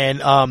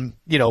and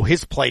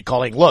his play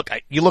calling. Look,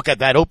 you look at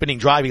that opening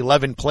drive,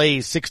 11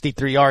 plays,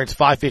 63 yards,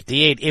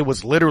 558. It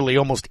was literally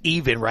almost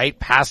even, right?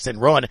 Pass and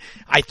run.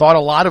 I thought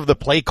a lot of the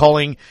play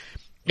calling,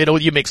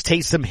 you mixed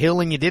Taysom Hill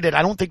and you did it.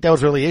 I don't think that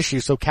was really an issue,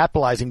 so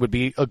capitalizing would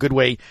be a good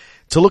way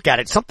to look at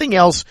it. Something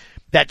else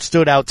that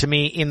stood out to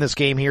me in this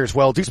game here as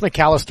well, Deuce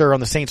McAllister on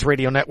the Saints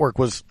radio network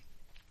was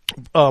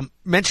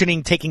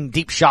mentioning taking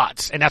deep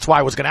shots, and that's why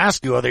I was going to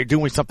ask you, are they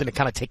doing something to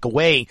kind of take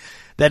away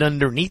that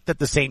underneath that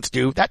the Saints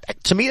do?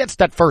 That, to me, that's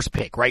that first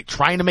pick, right?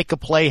 Trying to make a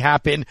play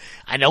happen.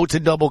 I know it's a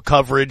double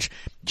coverage.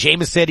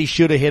 Jameis said he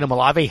should have hit him.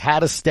 Olave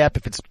had a step.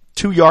 If it's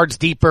 2 yards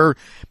deeper,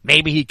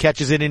 maybe he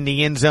catches it in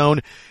the end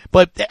zone.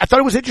 But I thought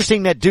it was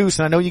interesting that Deuce,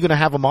 and I know you're going to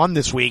have him on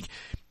this week,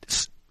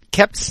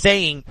 kept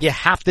saying you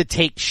have to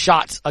take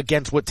shots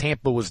against what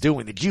Tampa was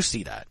doing. Did you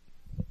see that?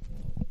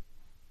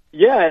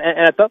 Yeah,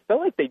 and I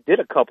felt like they did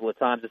a couple of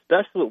times,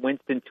 especially with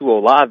Winston to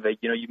Olave.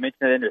 You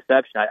mentioned that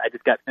interception. I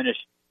just got finished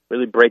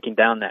really breaking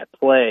down that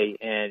play,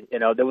 and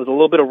there was a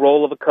little bit of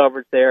roll of a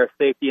coverage there.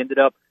 Safety ended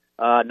up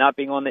not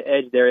being on the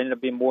edge there, ended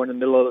up being more in the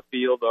middle of the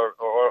field or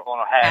on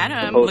a hash.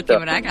 Adam, look at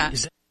what I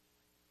got.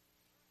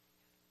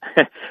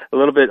 A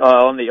little bit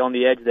on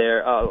the edge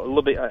there, a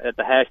little bit at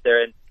the hash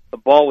there, and the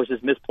ball was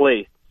just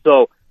misplaced.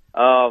 So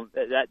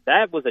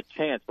that was a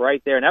chance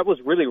right there, and that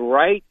was really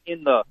right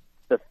in the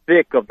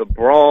thick of the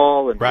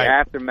brawl and the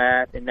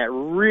aftermath, and that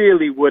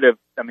really would have,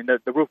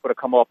 the roof would have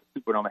come off the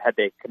Superdome had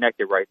they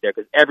connected right there,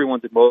 because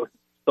everyone's emotions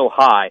so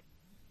high.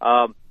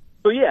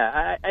 So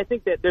yeah, I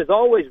think that there's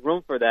always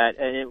room for that,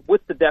 and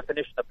what's the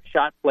definition of a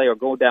shot play or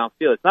go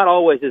downfield? It's not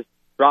always just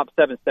drop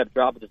 7-step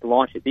drop and just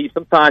launch it deep.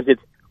 Sometimes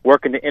it's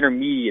working the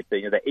intermediate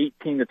thing, the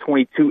 18 to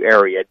 22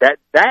 area.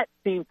 That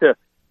seemed to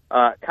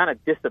kind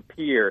of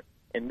disappear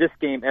in this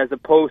game, as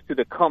opposed to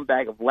the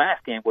comeback of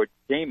last game where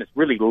Jameis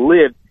really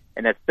lived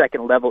in that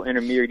second-level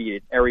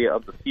intermediate area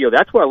of the field.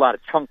 That's where a lot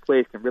of chunk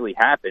plays can really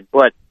happen.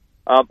 But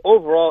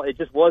overall, it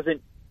just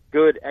wasn't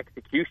good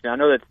execution. I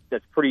know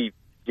that's pretty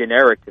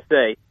generic to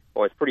say,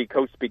 or it's pretty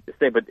coach speak to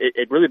say, but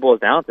it really boils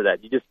down to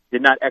that. You just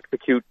did not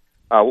execute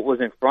what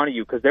was in front of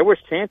you, because there was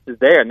chances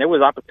there and there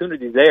was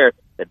opportunities there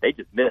that they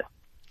just missed.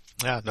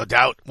 Yeah, no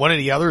doubt. One of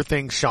the other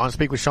things, Sean,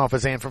 speak with Sean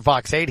Fazan from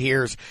Fox 8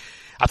 here, is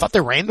I thought they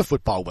ran the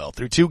football well.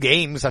 Through 2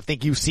 games, I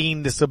think you've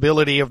seen this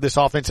ability of this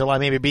offensive line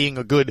maybe being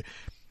a good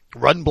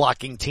run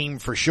blocking team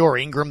for sure.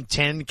 Ingram,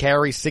 10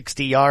 carries,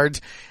 60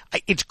 yards.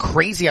 It's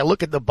crazy. I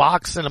look at the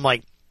box and I'm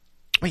like,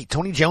 wait,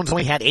 Tony Jones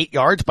only had 8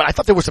 yards, but I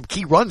thought there were some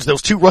key runs.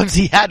 Those 2 runs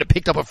he had to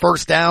pick up a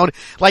first down.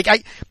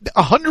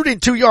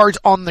 102 yards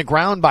on the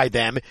ground by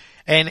them.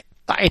 And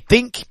I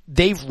think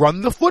they've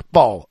run the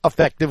football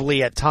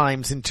effectively at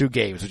times in 2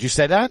 games. Would you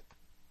say that?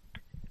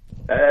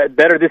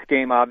 Better this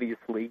game,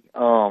 obviously.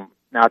 Now,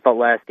 I thought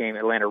last game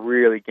Atlanta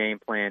really game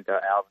planned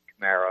Alvin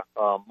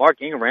Kamara.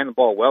 Mark Ingram ran the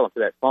ball well into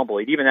that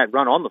fumble. Even that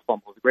run on the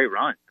fumble was a great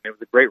run. It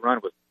was a great run.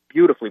 It was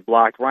beautifully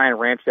blocked. Ryan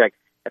Ramczyk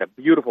had a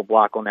beautiful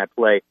block on that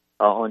play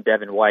on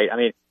Devin White. I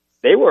mean,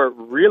 they were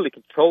really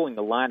controlling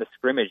the line of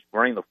scrimmage,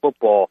 running the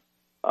football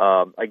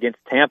against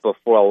Tampa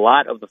for a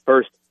lot of the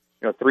first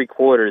 3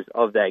 quarters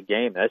of that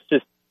game. That's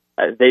just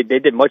they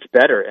did much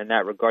better in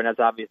that regard. And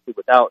that's obviously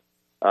without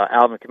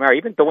Alvin Kamara.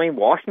 Even Dwayne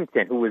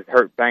Washington, who was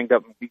hurt, banged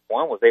up in week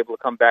 1, was able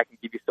to come back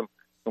and give you some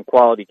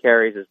quality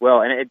carries as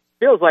well. And it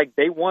feels like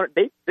they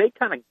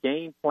kind of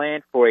game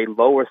planned for a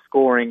lower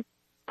scoring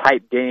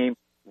type game,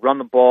 run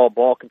the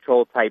ball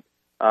control type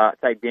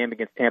game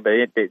against Tampa.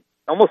 It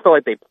almost felt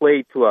like they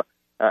played to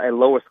a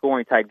lower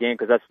scoring type game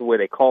because that's the way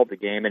they called the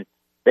game. And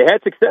they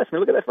had success. I mean,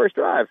 look at that first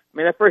drive. I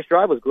mean, that first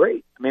drive was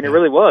great. I mean, it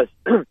really was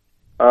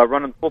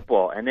running the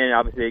football. And then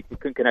obviously they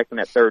couldn't connect on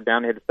that third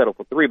down. They had to settle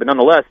for 3. But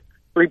nonetheless,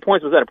 3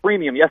 points was at a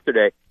premium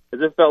yesterday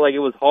because it felt like it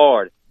was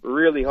hard,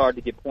 really hard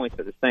to get points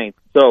for the Saints.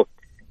 So,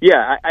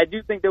 yeah, I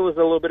do think there was a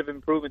little bit of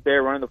improvement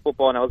there running the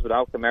football, and that was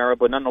without Kamara.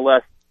 But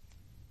nonetheless,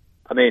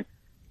 I mean,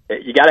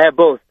 you got to have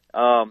both.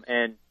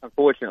 And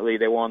unfortunately,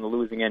 they were on the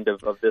losing end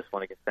of this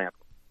one against Tampa.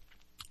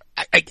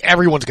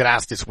 Everyone's going to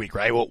ask this week,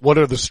 right? Well, what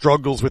are the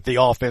struggles with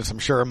the offense? I'm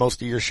sure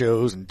most of your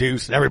shows and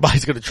Deuce and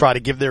everybody's going to try to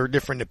give their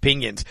different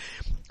opinions.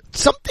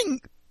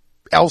 Something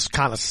else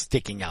kind of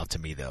sticking out to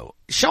me, though.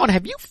 Sean,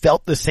 have you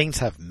felt the Saints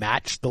have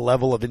matched the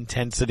level of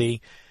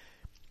intensity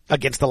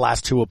against the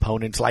last 2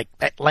 opponents? Like,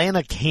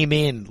 Atlanta came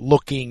in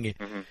looking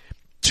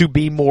to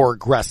be more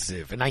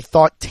aggressive, and I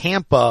thought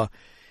Tampa,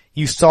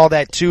 you saw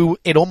that too.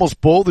 It almost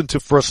boiled into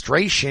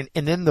frustration,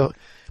 and then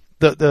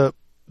the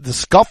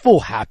scuffle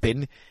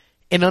happened,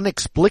 and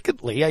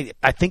inexplicably,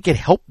 I think it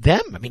helped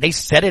them. I mean, they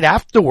said it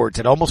afterwards.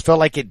 It almost felt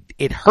like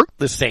it hurt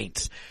the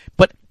Saints,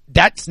 but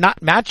that's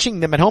not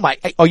matching them at home.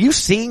 Are you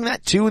seeing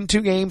that too in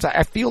 2 games?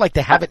 I feel like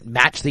they haven't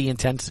matched the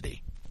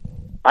intensity.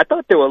 I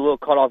thought they were a little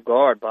caught off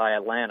guard by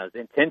Atlanta's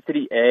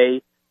intensity.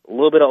 A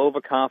little bit of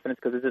overconfidence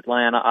because it's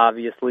Atlanta,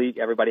 obviously.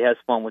 Everybody has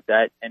fun with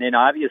that. And then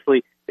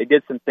obviously they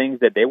did some things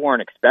that they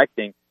weren't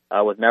expecting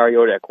with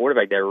Mariota at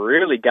quarterback that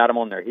really got them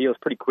on their heels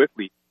pretty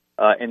quickly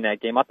in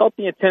that game. I thought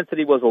the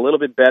intensity was a little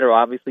bit better,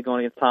 obviously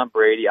going against Tom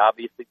Brady,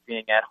 obviously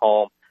being at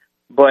home.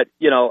 But,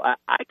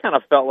 I kind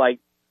of felt like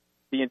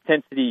the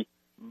intensity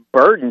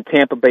burdened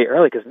Tampa Bay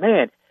early because,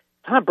 man,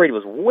 Tom Brady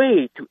was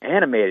way too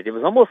animated. It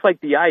was almost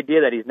like the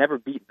idea that he's never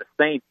beaten the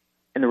Saints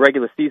in the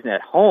regular season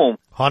at home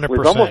 100%.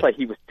 Was almost like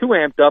he was too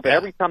amped up. And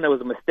every time there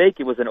was a mistake,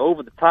 it was an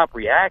over-the-top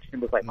reaction.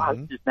 It was like, wow,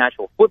 this is just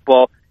natural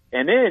football.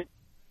 And then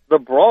the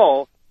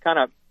brawl kind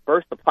of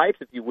burst the pipes,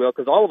 if you will,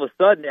 because all of a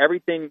sudden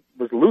everything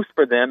was loose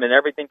for them and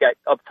everything got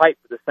uptight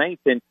for the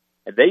Saints. And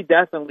they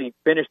definitely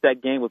finished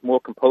that game with more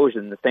composure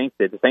than the Saints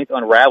did. The Saints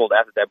unraveled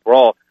after that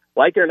brawl.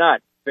 Like it or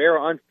not, fair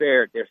or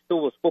unfair, there still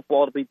was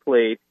football to be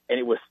played, and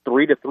it was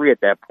 3-3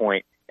 at that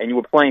point, and you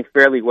were playing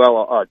fairly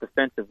well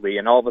defensively,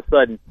 and all of a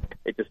sudden,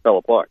 it just fell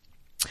apart.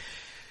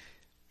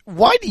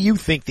 Why do you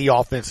think the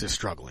offense is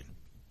struggling?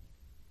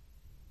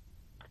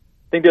 I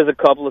think there's a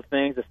couple of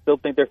things. I still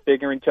think they're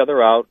figuring each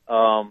other out.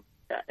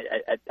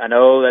 I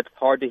know that's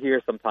hard to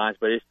hear sometimes,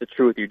 but it's the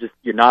truth.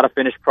 You're not a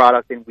finished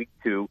product in week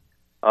 2.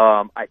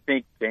 I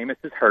think Jameis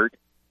is hurt.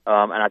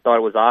 And I thought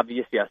it was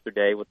obvious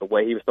yesterday with the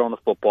way he was throwing the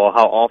football,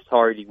 how off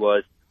target he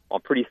was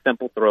on pretty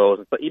simple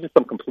throws, but even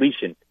some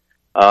completion.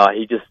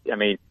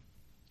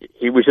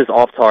 He was just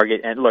off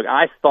target. And look,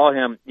 I saw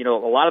him, a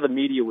lot of the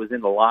media was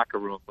in the locker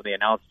room when they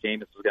announced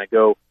Jameis was going to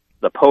go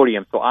to the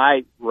podium. So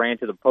I ran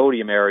to the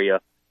podium area.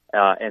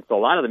 And so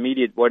a lot of the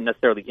media wasn't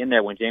necessarily in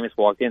there when Jameis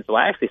walked in. So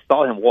I actually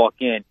saw him walk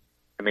in.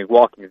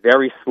 Walking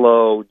very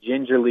slow,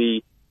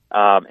 gingerly.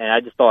 And I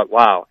just thought,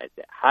 wow,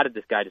 how did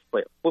this guy just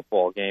play a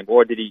football game?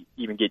 Or did he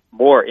even get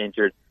more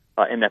injured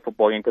in that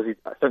football game? Because he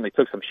certainly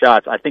took some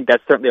shots. I think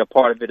that's certainly a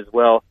part of it as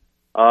well.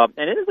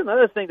 And it is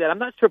another thing that I'm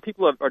not sure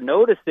people are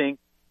noticing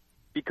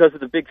because of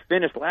the big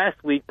finish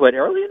last week. But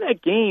early in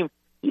that game,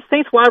 these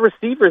Saints wide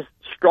receivers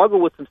struggle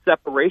with some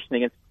separation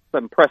against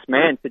some press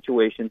man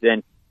situations.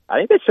 And I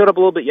think that showed up a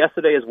little bit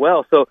yesterday as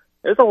well. So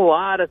there's a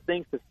lot of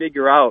things to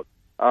figure out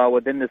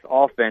within this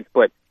offense.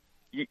 But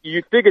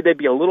you figured they'd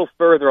be a little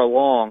further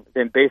along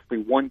than basically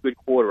one good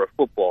quarter of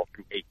football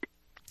through 8.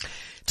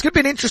 It's going to be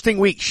an interesting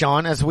week,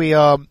 Sean, as we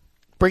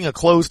bring a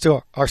close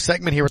to our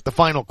segment here with the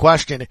final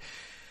question,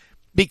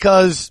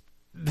 because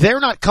they're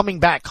not coming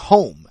back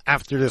home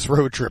after this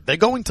road trip. They're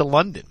going to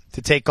London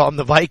to take on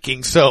the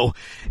Vikings. So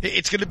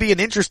it's going to be an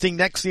interesting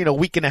next,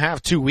 week and a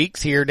half, 2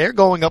 weeks here. They're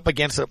going up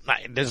against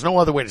there's no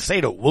other way to say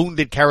it, a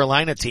wounded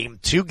Carolina team.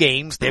 2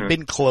 games. They've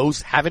been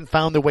close, haven't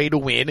found a way to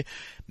win.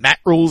 Matt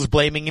Rule's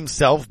blaming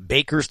himself.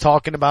 Baker's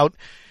talking about,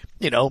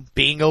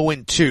 being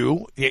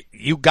 0-2.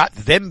 You got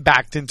them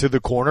backed into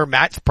the corner.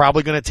 Matt's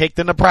probably going to take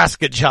the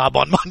Nebraska job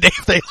on Monday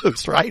if they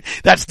lose, right?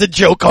 That's the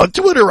joke on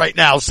Twitter right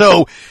now.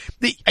 So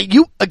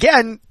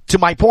again, to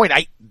my point,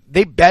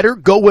 they better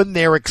go in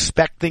there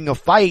expecting a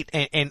fight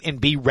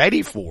and be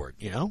ready for it,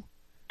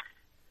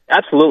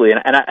 Absolutely.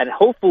 And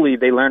hopefully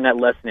they learn that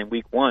lesson in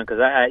week 1, because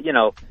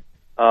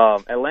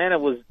Atlanta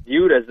was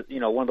viewed as,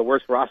 one of the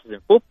worst rosters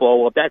in football.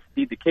 Well, if that's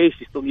indeed the case,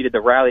 you still needed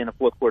to rally in the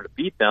fourth quarter to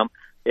beat them.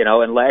 And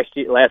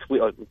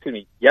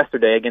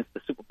yesterday against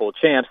the Super Bowl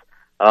champs,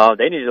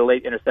 they needed a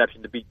late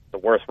interception to beat the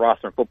worst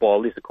roster in football,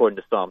 at least according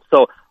to some.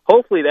 So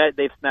hopefully that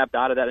they've snapped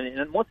out of that.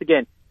 And once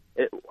again,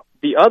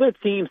 the other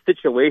team's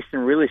situation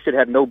really should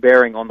have no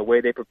bearing on the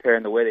way they prepare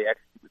and the way they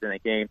execute within a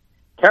game.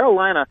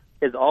 Carolina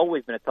has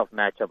always been a tough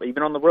matchup,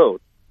 even on the road.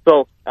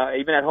 So,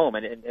 even at home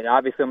and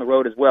obviously on the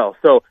road as well.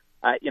 So,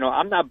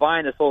 I'm not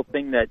buying this whole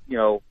thing that,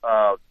 the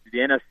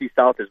NFC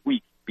South is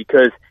weak,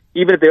 because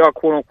even if they are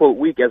quote unquote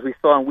weak, as we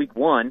saw in week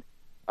 1,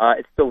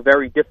 it's still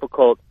very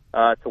difficult,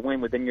 to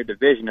win within your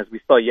division. As we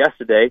saw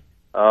yesterday,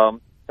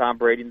 Tom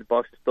Brady and the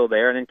Bucs are still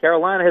there. And then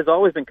Carolina has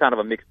always been kind of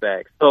a mixed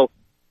bag. So,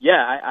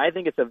 yeah, I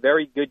think it's a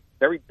very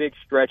big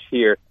stretch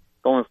here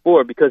going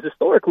forward, because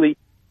historically,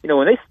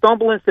 when they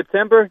stumble in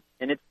September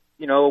and it's,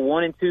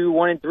 1-2,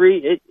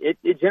 1-3,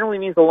 it generally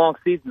means the long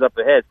season's up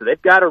ahead. So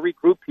they've got to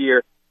regroup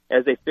here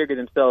as they figure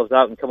themselves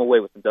out and come away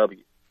with some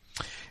W's.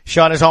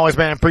 Sean, as always,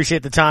 man,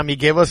 appreciate the time you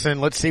give us, and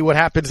let's see what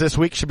happens this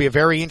week. Should be a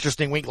very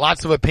interesting week.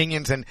 Lots of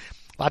opinions and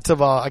lots of,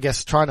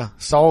 trying to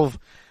solve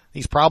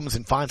these problems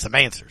and find some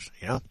answers,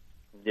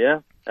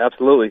 Yeah,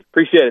 absolutely.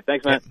 Appreciate it.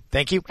 Thanks, man.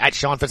 Thank you. At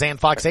Sean Fazan,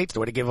 Fox 8.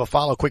 So to give a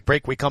follow. Quick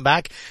break. We come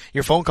back.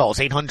 Your phone calls,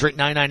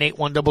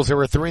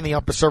 800-998-1003 in the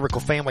Upper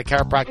Cervical Family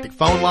Chiropractic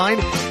phone line.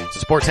 It's a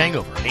Sports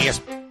Hangover on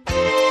ESPN.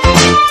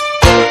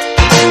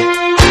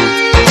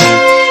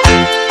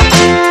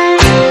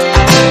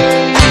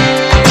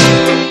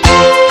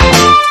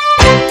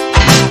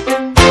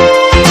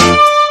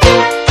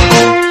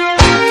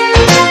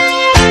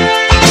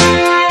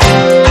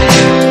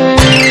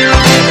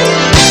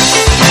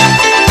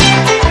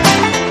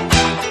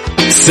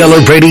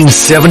 Celebrating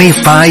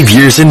 75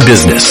 years in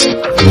business,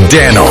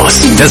 Danos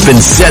has been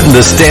setting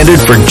the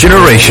standard for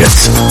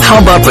generations.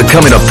 How about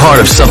becoming a part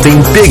of something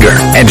bigger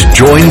and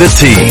join the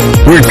team?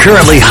 We're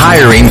currently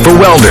hiring for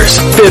welders,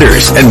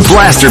 fitters, and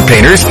blaster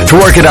painters to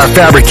work at our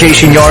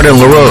fabrication yard in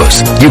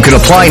LaRose. You can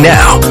apply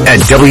now at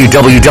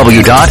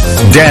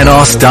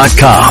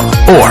www.danos.com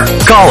or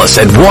call us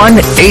at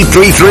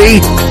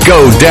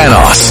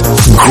 1-833-GO-DANOS.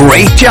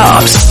 Great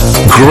jobs,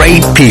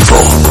 great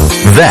people.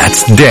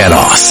 That's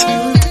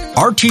Danos.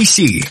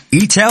 RTC,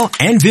 ETEL,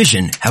 and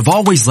Vision have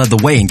always led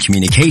the way in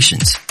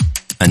communications.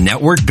 A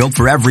network built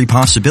for every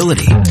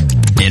possibility.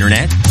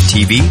 Internet,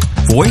 TV,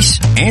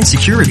 voice, and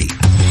security.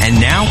 And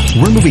now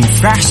we're moving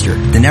faster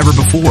than ever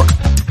before,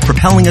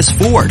 propelling us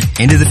forward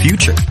into the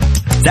future.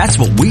 That's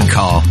what we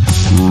call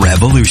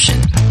revolution.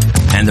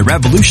 And the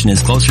revolution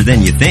is closer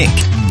than you think.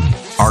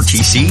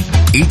 RTC,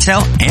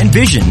 ETEL, and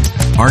Vision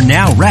are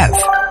now Rev.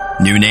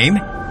 New name,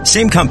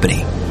 same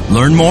company.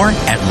 Learn more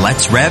at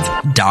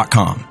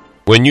letsrev.com.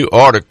 When you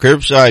order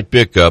curbside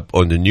pickup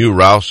on the new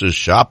Rouse's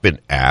shopping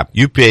app,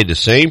 you pay the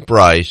same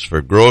price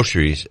for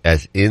groceries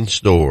as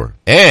in-store.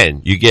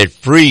 And you get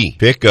free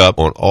pickup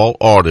on all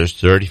orders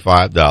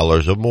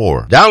 $35 or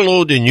more.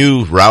 Download the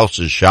new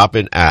Rouse's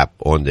shopping app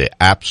on the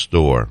App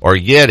Store or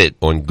get it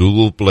on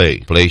Google Play.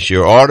 Place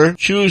your order,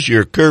 choose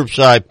your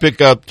curbside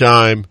pickup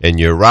time, and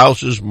your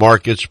Rouse's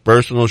Markets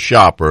personal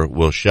shopper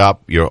will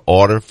shop your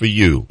order for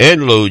you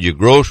and load your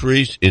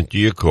groceries into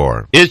your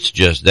car. It's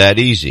just that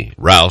easy.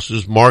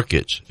 Rouse's Markets.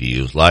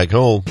 Feels like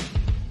home.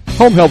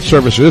 Home health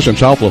services in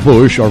South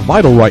Lafourche are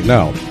vital right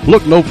now.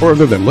 Look no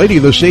further than Lady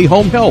of the Sea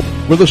Home Health.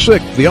 For the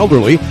sick, the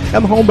elderly,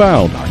 and the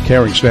homebound, our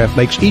caring staff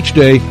makes each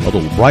day a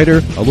little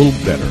brighter, a little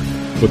better.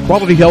 With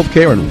quality health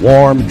care and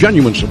warm,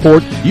 genuine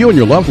support, you and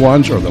your loved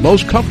ones are the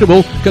most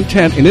comfortable,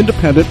 content, and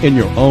independent in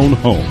your own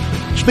home.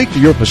 Speak to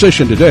your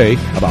physician today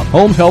about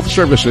home health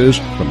services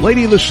from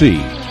Lady of the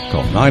Sea.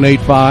 Call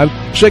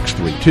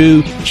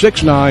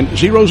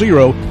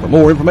 985-632-6900 for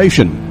more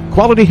information.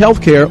 Quality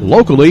health care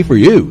locally for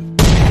you.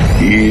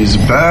 He's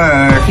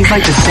back. He'd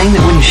like to sing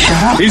that wouldn't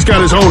shut up. He's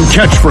got his own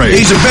catchphrase.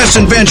 He's the best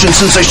invention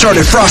since they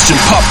started frosted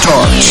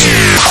Pop-Tarts.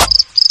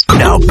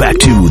 Now back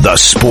to the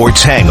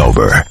Sports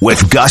Hangover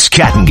with Gus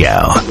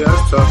Kattengell. Yeah,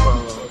 it's tough.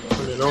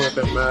 The only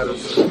thing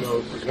matters,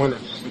 is winning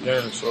the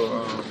game.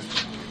 So, I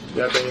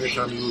think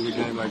anytime you lose a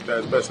game like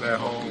that, especially at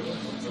home,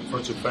 in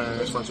front of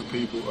fans, in front of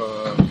people,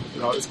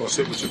 it's going to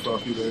sit with you for a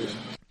few days.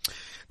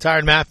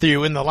 Tyrann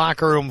Mathieu in the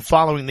locker room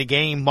following the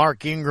game.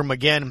 Mark Ingram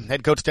again.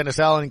 Head coach Dennis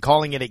Allen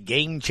calling it a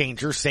game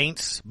changer.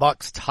 Saints,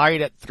 Bucks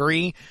tied at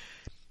 3.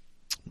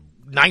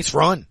 Nice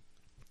run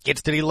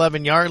gets to the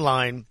 11-yard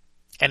line,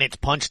 and it's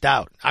punched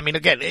out. I mean,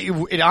 again,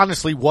 it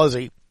honestly was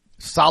a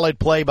solid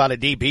play by the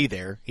DB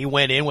there. He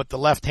went in with the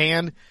left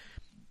hand,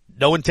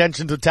 no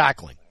intentions of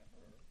tackling.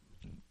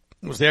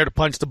 He was there to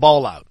punch the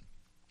ball out.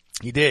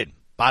 He did.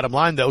 Bottom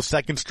line, though,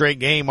 second straight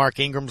game, Mark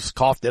Ingram's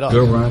coughed it up.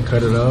 Good run,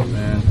 cut it up,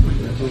 and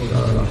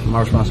my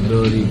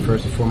responsibility,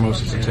 first and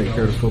foremost, is to take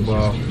care of the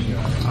football.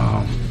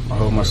 I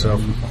hold myself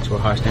to a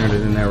high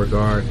standard in that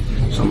regard,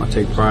 so I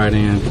take pride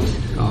in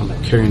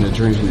carrying the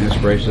dreams and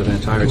inspiration of the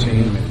entire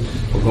team.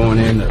 And we're going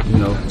in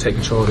to, take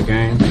control of the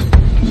game,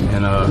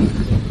 and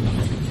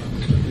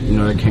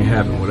it can't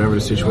happen. Whatever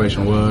the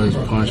situation was,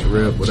 punch,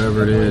 rip,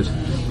 whatever it is,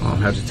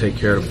 have to take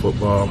care of the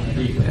football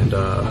and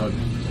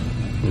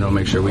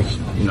make sure we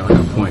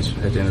have points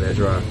at the end of that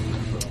drive.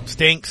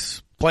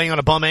 Stinks playing on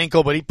a bum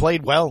ankle, but he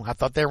played well. I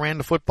thought they ran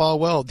the football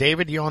well.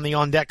 David, you're on the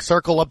on-deck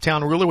circle,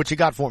 Uptown Ruler. What you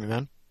got for me,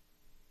 man?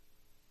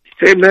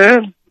 Hey,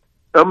 man,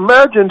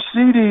 imagine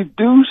C.D.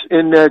 Deuce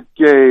in that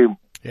game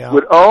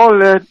with all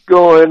that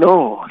going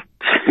on.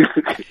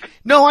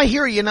 No, I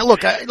hear you. Now,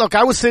 look,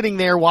 I was sitting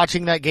there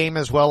watching that game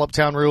as well,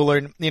 Uptown Ruler,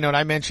 and, and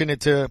I mentioned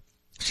it to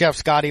Chef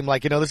Scotty. I'm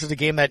like, this is a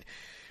game that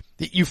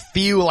you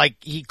feel like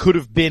he could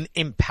have been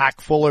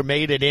impactful or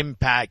made an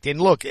impact.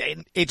 And look,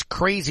 it's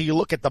crazy. You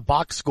look at the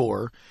box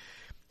score,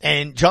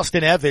 and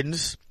Justin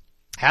Evans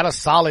had a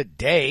solid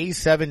day,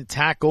 7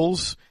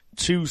 tackles,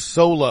 2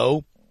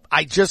 solo.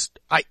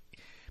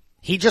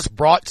 He just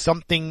brought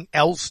something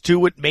else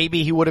to it.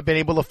 Maybe he would have been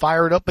able to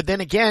fire it up. But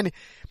then again,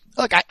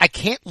 look, I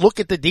can't look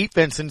at the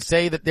defense and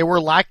say that they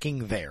were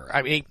lacking there.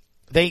 I mean,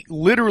 they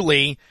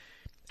literally,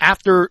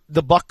 after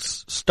the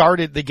Bucs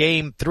started the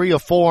game 3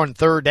 of 4 on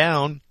third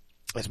down,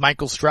 as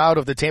Michael Stroud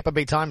of the Tampa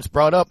Bay Times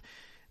brought up,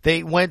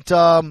 they went, 3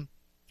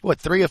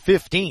 of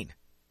 15.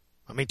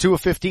 2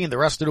 of 15 the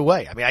rest of the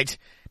way. I mean,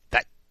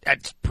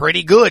 that's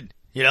pretty good,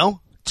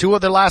 2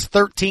 of the last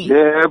 13.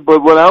 Yeah,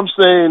 but what I'm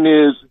saying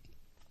is,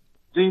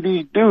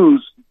 C.D.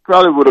 Deuce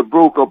probably would have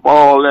broke up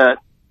all that.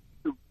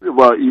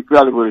 Well, he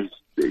probably would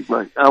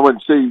have, I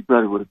wouldn't say he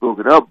probably would have broke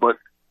it up, but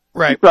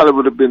he probably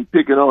would have been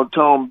picking on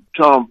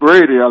Tom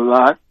Brady a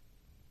lot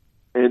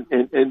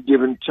and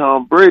giving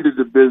Tom Brady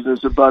the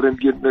business about him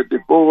getting a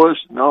divorce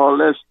and all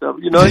that stuff.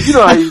 You know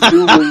how you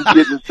do when you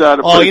get inside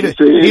a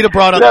person. He'd have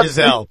brought up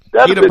Giselle.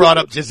 He'd have brought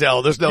up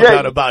Giselle. There's no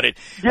doubt about it.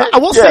 I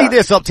will say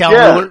this, Uptown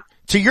Ruler.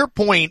 To your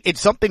point, it's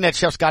something that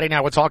Chef Scotty and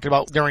I were talking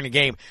about during the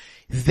game.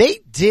 They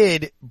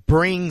did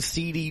bring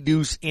C.D.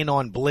 Deuce in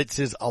on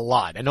blitzes a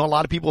lot. I know a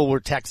lot of people were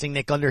texting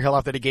Nick Underhill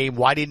after the game,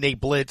 why didn't they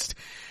blitz?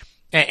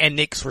 And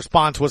Nick's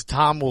response was,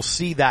 Tom will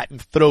see that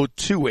and throw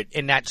to it,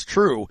 and that's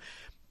true.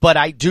 But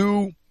I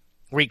do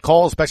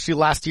recall, especially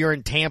last year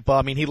in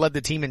Tampa, he led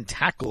the team in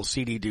tackles,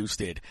 C.D. Deuce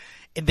did.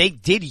 And they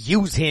did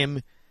use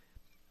him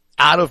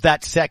out of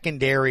that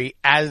secondary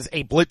as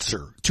a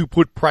blitzer to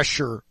put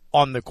pressure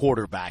on the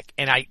quarterback.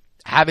 And I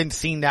haven't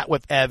seen that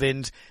with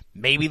Evans.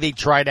 Maybe they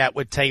tried that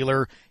with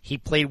Taylor. He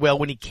played well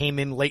when he came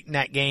in late in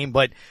that game,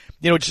 but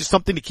it's just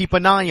something to keep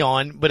an eye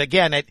on. But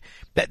again,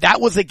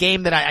 that was a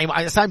game that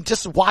I'm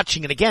just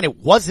watching, and again, it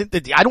wasn't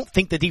I don't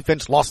think the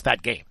defense lost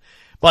that game.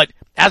 But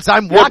as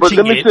I'm watching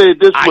let me say it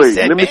this way. I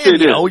said, let me say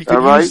this. You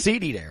could use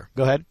CD there.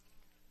 Go ahead.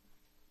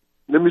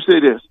 Let me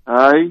say this.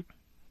 All right.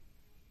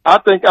 I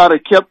think I'd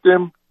have kept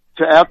him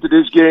to after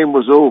this game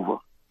was over.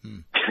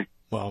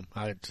 Well,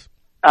 I'd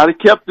have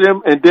kept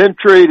him and then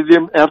traded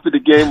him after the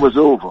game was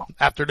over.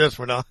 After this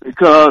one, huh?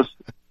 Because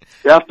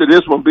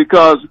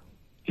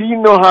he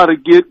know how to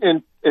get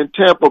in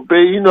Tampa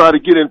Bay. He know how to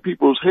get in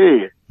people's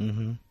head.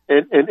 Mm-hmm.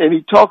 And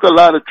he talk a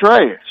lot of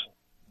trash.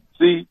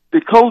 See, the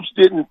coach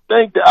didn't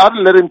think that. I'd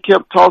let him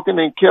kept talking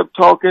until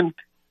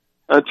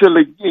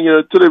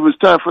it was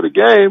time for the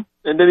game,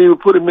 and then he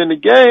would put him in the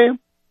game.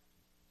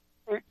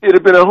 It'd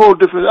have been I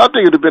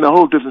think it'd have been a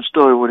whole different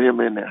story with him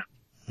in there.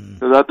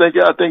 Because I think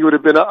it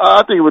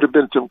would have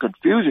been some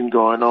confusion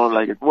going on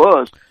like it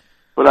was,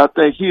 but I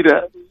think he'd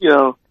have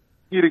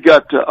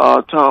got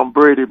to Tom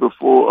Brady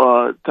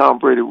before Tom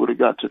Brady would have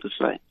got to the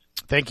Saints.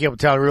 Thank you,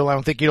 Uptown Ruler. I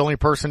don't think you're the only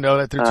person though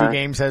that through 2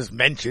 games has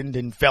mentioned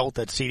and felt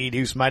that C.D.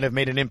 Deuce might have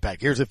made an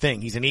impact. Here's the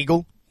thing: he's an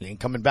Eagle. He ain't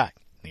coming back.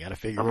 You got to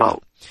figure it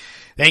out.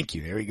 Thank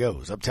you. There he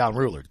goes, Uptown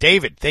Ruler.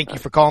 David, thank you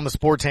for calling the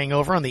Sports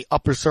Hangover on the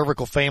Upper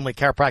Cervical Family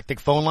Chiropractic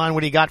phone line. What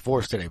do you got for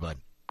us today, bud?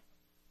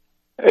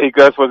 Hey,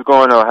 Gus, what's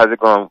going on? How's it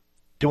going?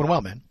 Doing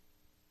well, man.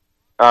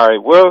 All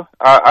right. Well,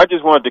 I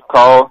just wanted to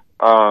call.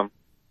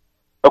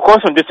 Of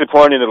course, I'm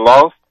disappointed in the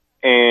loss,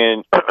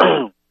 and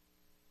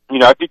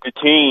I think the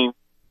team.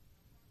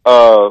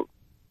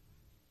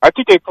 I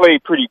think they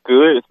played pretty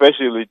good,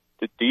 especially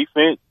the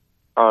defense.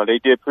 They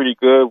did pretty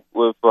good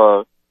with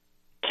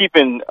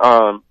keeping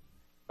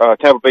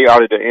Tampa Bay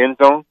out of the end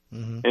zone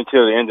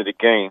until the end of the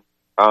game.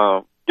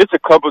 Just a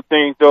couple of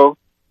things, though.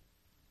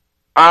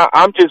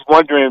 I'm just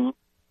wondering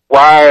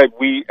why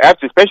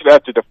especially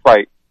after the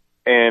fight,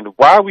 and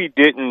why we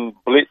didn't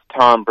blitz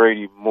Tom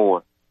Brady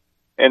more.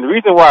 And the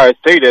reason why I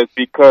say that is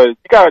because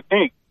you got to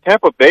think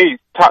Tampa Bay's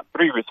top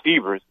 3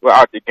 receivers were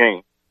out the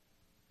game.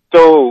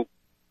 So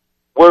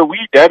were we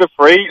that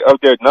afraid of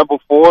their number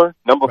 4,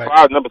 number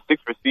 5, number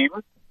 6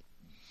 receivers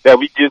that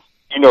we just,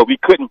 we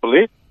couldn't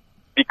blitz?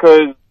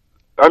 Because,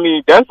 I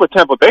mean, that's what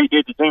Tampa Bay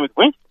did to Jameis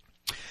Winston.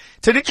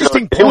 It's an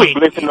interesting point.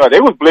 They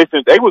was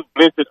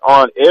blitzing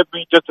on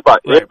just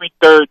about every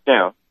third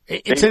down.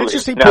 It's an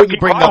interesting point you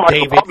bring up,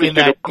 David, in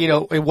that,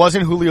 it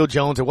wasn't Julio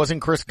Jones, it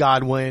wasn't Chris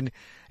Godwin,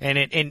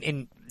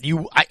 and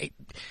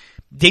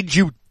did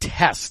you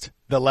test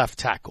the left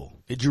tackle?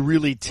 Did you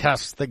really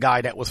test the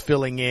guy that was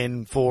filling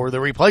in for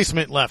the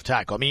replacement left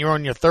tackle? I mean, you're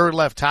on your third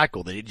left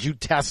tackle. Did you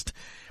test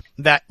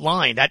that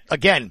line? That,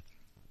 again,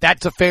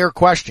 that's a fair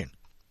question.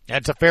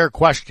 That's a fair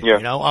question,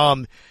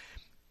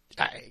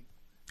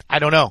 I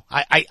don't know.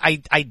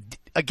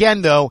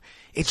 Again, though,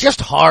 it's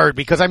just hard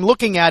because I'm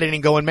looking at it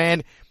and going,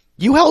 man,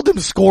 you held him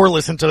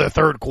scoreless into the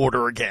third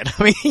quarter again.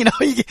 I mean,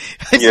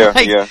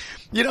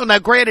 now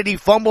granted he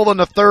fumbled on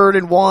the 3rd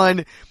and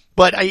 1,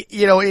 but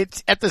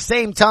it's at the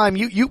same time,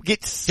 you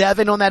get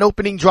 7 on that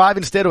opening drive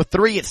instead of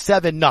 3, it's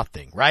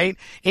 7-0, right?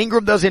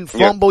 Ingram doesn't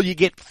fumble, you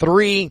get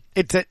 3,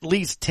 it's at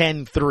least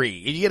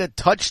 10-3. You get a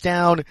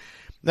touchdown,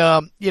 it's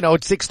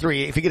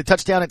 6-3. If you get a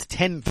touchdown, it's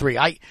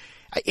 10-3.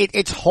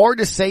 It's hard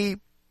to say,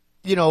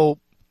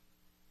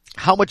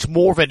 how much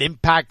more of an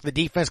impact the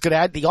defense could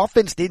add. The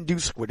offense didn't do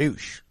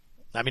squidoosh.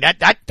 I mean,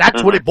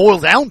 that's what it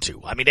boils down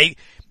to. I mean,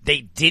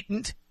 they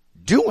didn't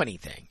do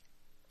anything,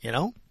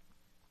 Oh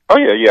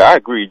yeah, I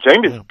agree.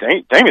 Jameis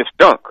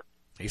stunk.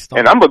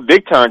 And I'm a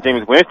big time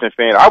Jameis Winston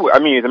fan. As a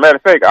matter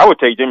of fact, I would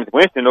take Jameis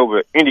Winston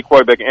over any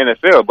quarterback in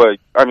NFL, but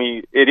I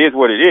mean, it is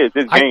what it is.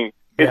 This game,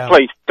 his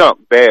play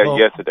stunk bad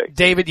yesterday.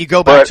 David, you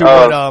go back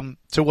to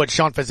what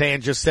Sean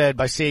Fazan just said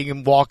by seeing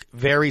him walk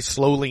very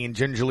slowly and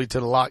gingerly to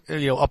the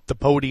up the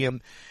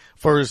podium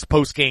for his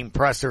post-game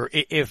presser.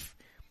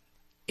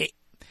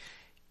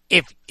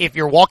 If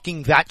you're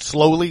walking that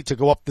slowly to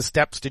go up the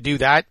steps to do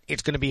that,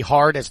 it's going to be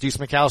hard, as Deuce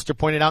McAllister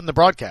pointed out in the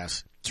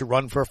broadcast, to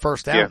run for a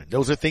first down. Yeah.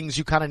 Those are things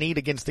you kind of need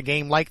against a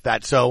game like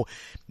that. So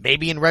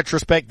maybe in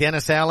retrospect,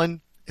 Dennis Allen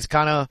is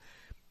kind of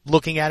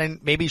looking at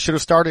it. Maybe he should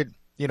have started,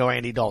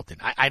 Andy Dalton.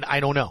 I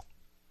don't know.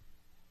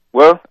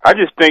 Well, I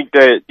just think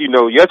that,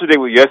 yesterday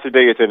was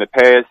yesterday. It's in the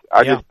past.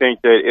 I just think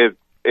that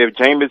if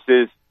Jameis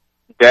is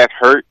that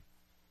hurt,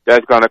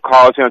 that's going to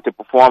cause him to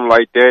perform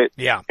like that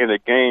in a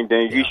game,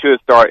 then you should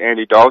start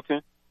Andy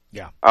Dalton.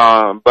 Yeah.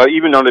 But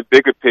even on the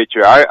bigger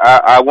picture,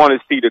 I want to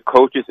see the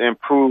coaches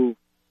improve,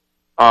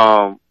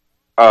 I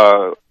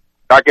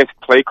guess,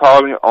 play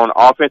calling on the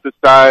offensive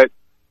side.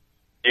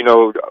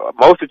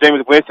 Most of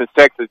Jameis Winston's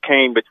sacks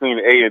came between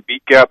the A and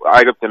B gap,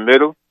 right up the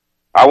middle.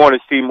 I want to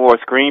see more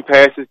screen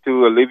passes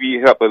to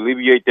help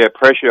alleviate that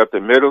pressure up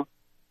the middle.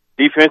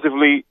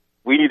 Defensively,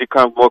 we need to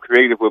come more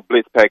creative with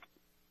blitz packages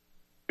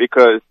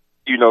because,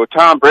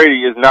 Tom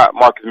Brady is not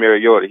Marcus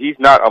Mariota. He's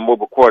not a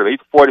mobile quarterback.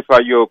 He's a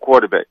 45-year-old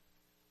quarterback.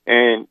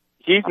 And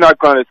he's not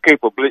going to escape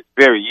a blitz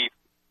very easily.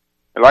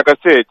 And like I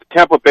said, the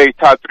Tampa Bay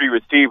top 3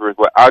 receivers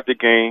were out the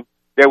game.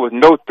 There was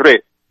no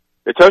threat.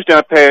 The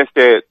touchdown pass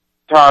that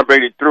Tom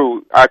Brady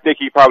threw, I think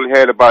he probably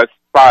had about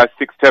 5,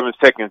 6, 7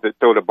 seconds to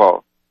throw the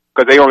ball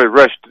because they only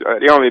rushed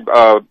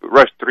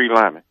 3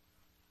 linemen.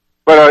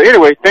 But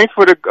anyway, thanks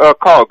for the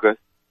call, Gus.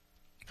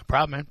 No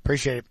problem, man.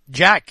 Appreciate it.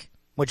 Jack,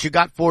 what you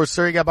got for us,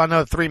 sir? You got about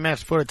another 3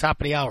 minutes before the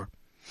top of the hour.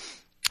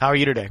 How are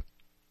you today?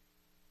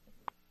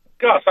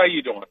 Gus, how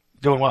you doing?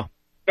 Doing well.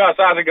 Gus,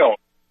 how's it going?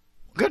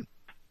 Good.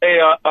 Hey,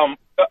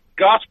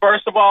 Gus,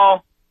 first of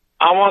all,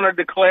 I want to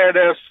declare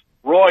this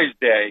Roy's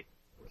Day.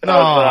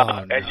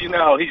 As you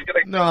know, he's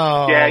going to...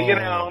 No. Yeah, you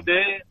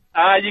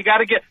got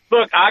to get...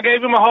 Look, I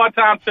gave him a hard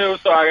time, too,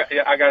 so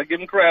I got to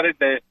give him credit.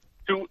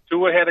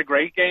 Tua had a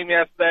great game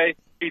yesterday.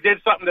 He did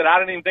something that I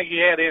didn't even think he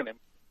had in him.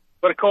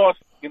 But, of course,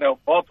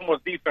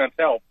 Baltimore's defense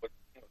helped, but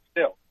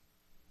still.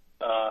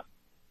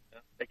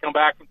 They come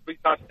back from 3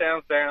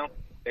 touchdowns down.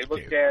 They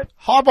look dead.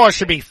 Harbaugh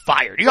should be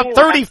fired. You got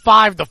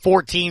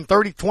 35-14,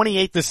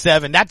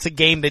 28-7. That's a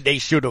game that they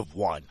should have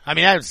won. I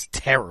mean, that was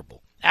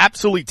terrible.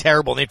 Absolutely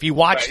terrible. And if you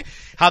watch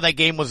how that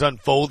game was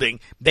unfolding,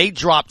 they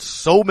dropped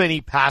so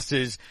many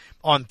passes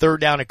on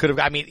 3rd down. It could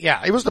have,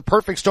 it was the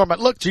perfect storm.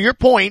 But look, to your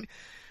point,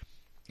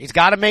 he's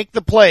got to make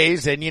the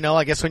plays. And,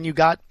 I guess when you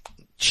got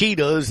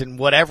cheetahs and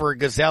whatever,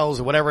 gazelles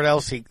and whatever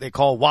else they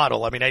call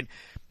Waddle,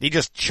 you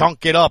just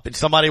chunk it up and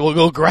somebody will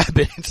go grab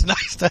it. It's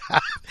nice to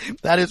have.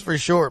 That is for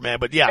sure, man.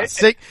 But yeah,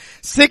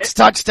 six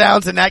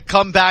touchdowns and that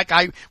comeback.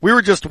 We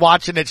were just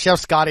watching it. Chef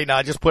Scotty and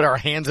I just put our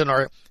hands in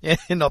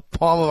the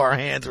palm of our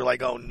hands. We're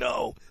like, oh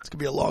no, it's going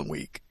to be a long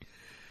week.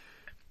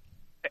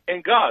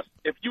 And Gus,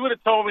 if you would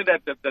have told me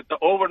that the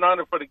over and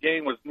under for the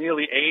game was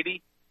nearly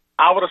 80,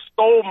 I would have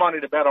stole money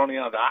to bet on the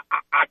under.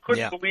 I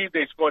couldn't believe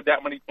they scored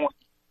that many points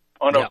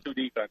on those two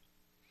defenses.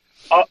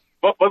 But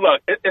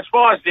look, as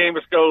far as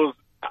Jameis goes,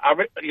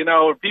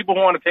 if people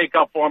want to take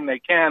up for him, they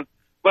can.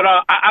 But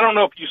I don't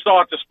know if you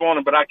saw it this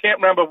morning, but I can't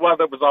remember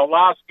whether it was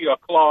Orlovsky or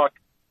Clark.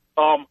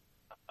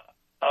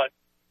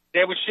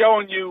 They were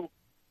showing you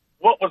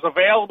what was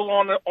available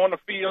on the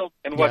field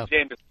and what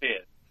Jameis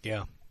did.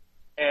 Yeah.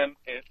 And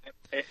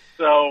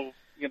so,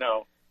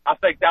 I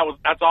think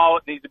that's all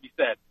it needs to be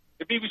said.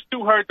 if he was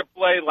too hurt to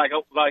play, like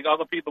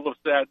other people have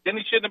said, then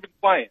he shouldn't have been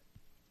playing.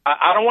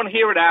 I don't want to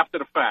hear it after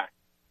the fact.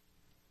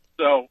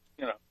 So,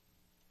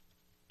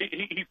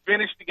 he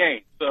finished the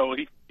game. So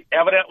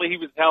evidently he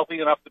was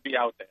healthy enough to be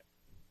out there.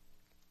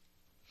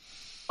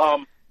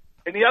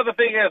 And the other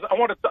thing is,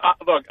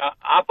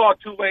 I thought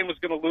Tulane was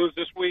going to lose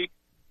this week.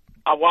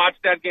 I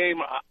watched that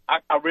game. I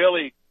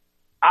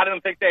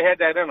didn't think they had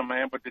that in them,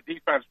 man, but the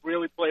defense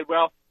really played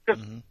well.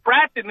 Because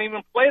Pratt didn't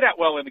even play that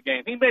well in the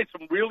game. He made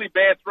some really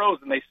bad throws,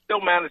 and they still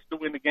managed to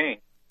win the game.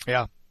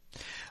 Yeah.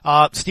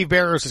 Steve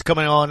Barrios is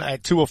coming on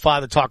at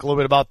 2:05 to talk a little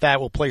bit about that.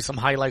 We'll play some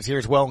highlights here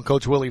as well, and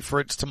Coach Willie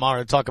Fritz tomorrow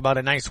to talk about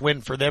a nice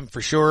win for them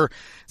for sure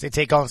as they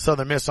take on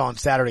Southern Miss on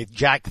Saturday.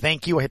 Jack,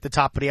 thank you. I hit the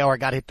top of the hour. I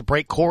got to hit the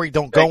break. Corey,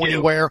 don't go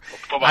anywhere.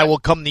 Bye-bye. I will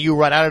come to you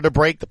right out of the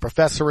break. The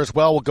professor as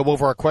well. We'll go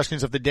over our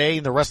questions of the day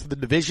and the rest of the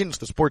divisions,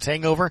 the Sports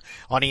Hangover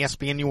on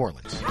ESPN New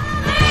Orleans.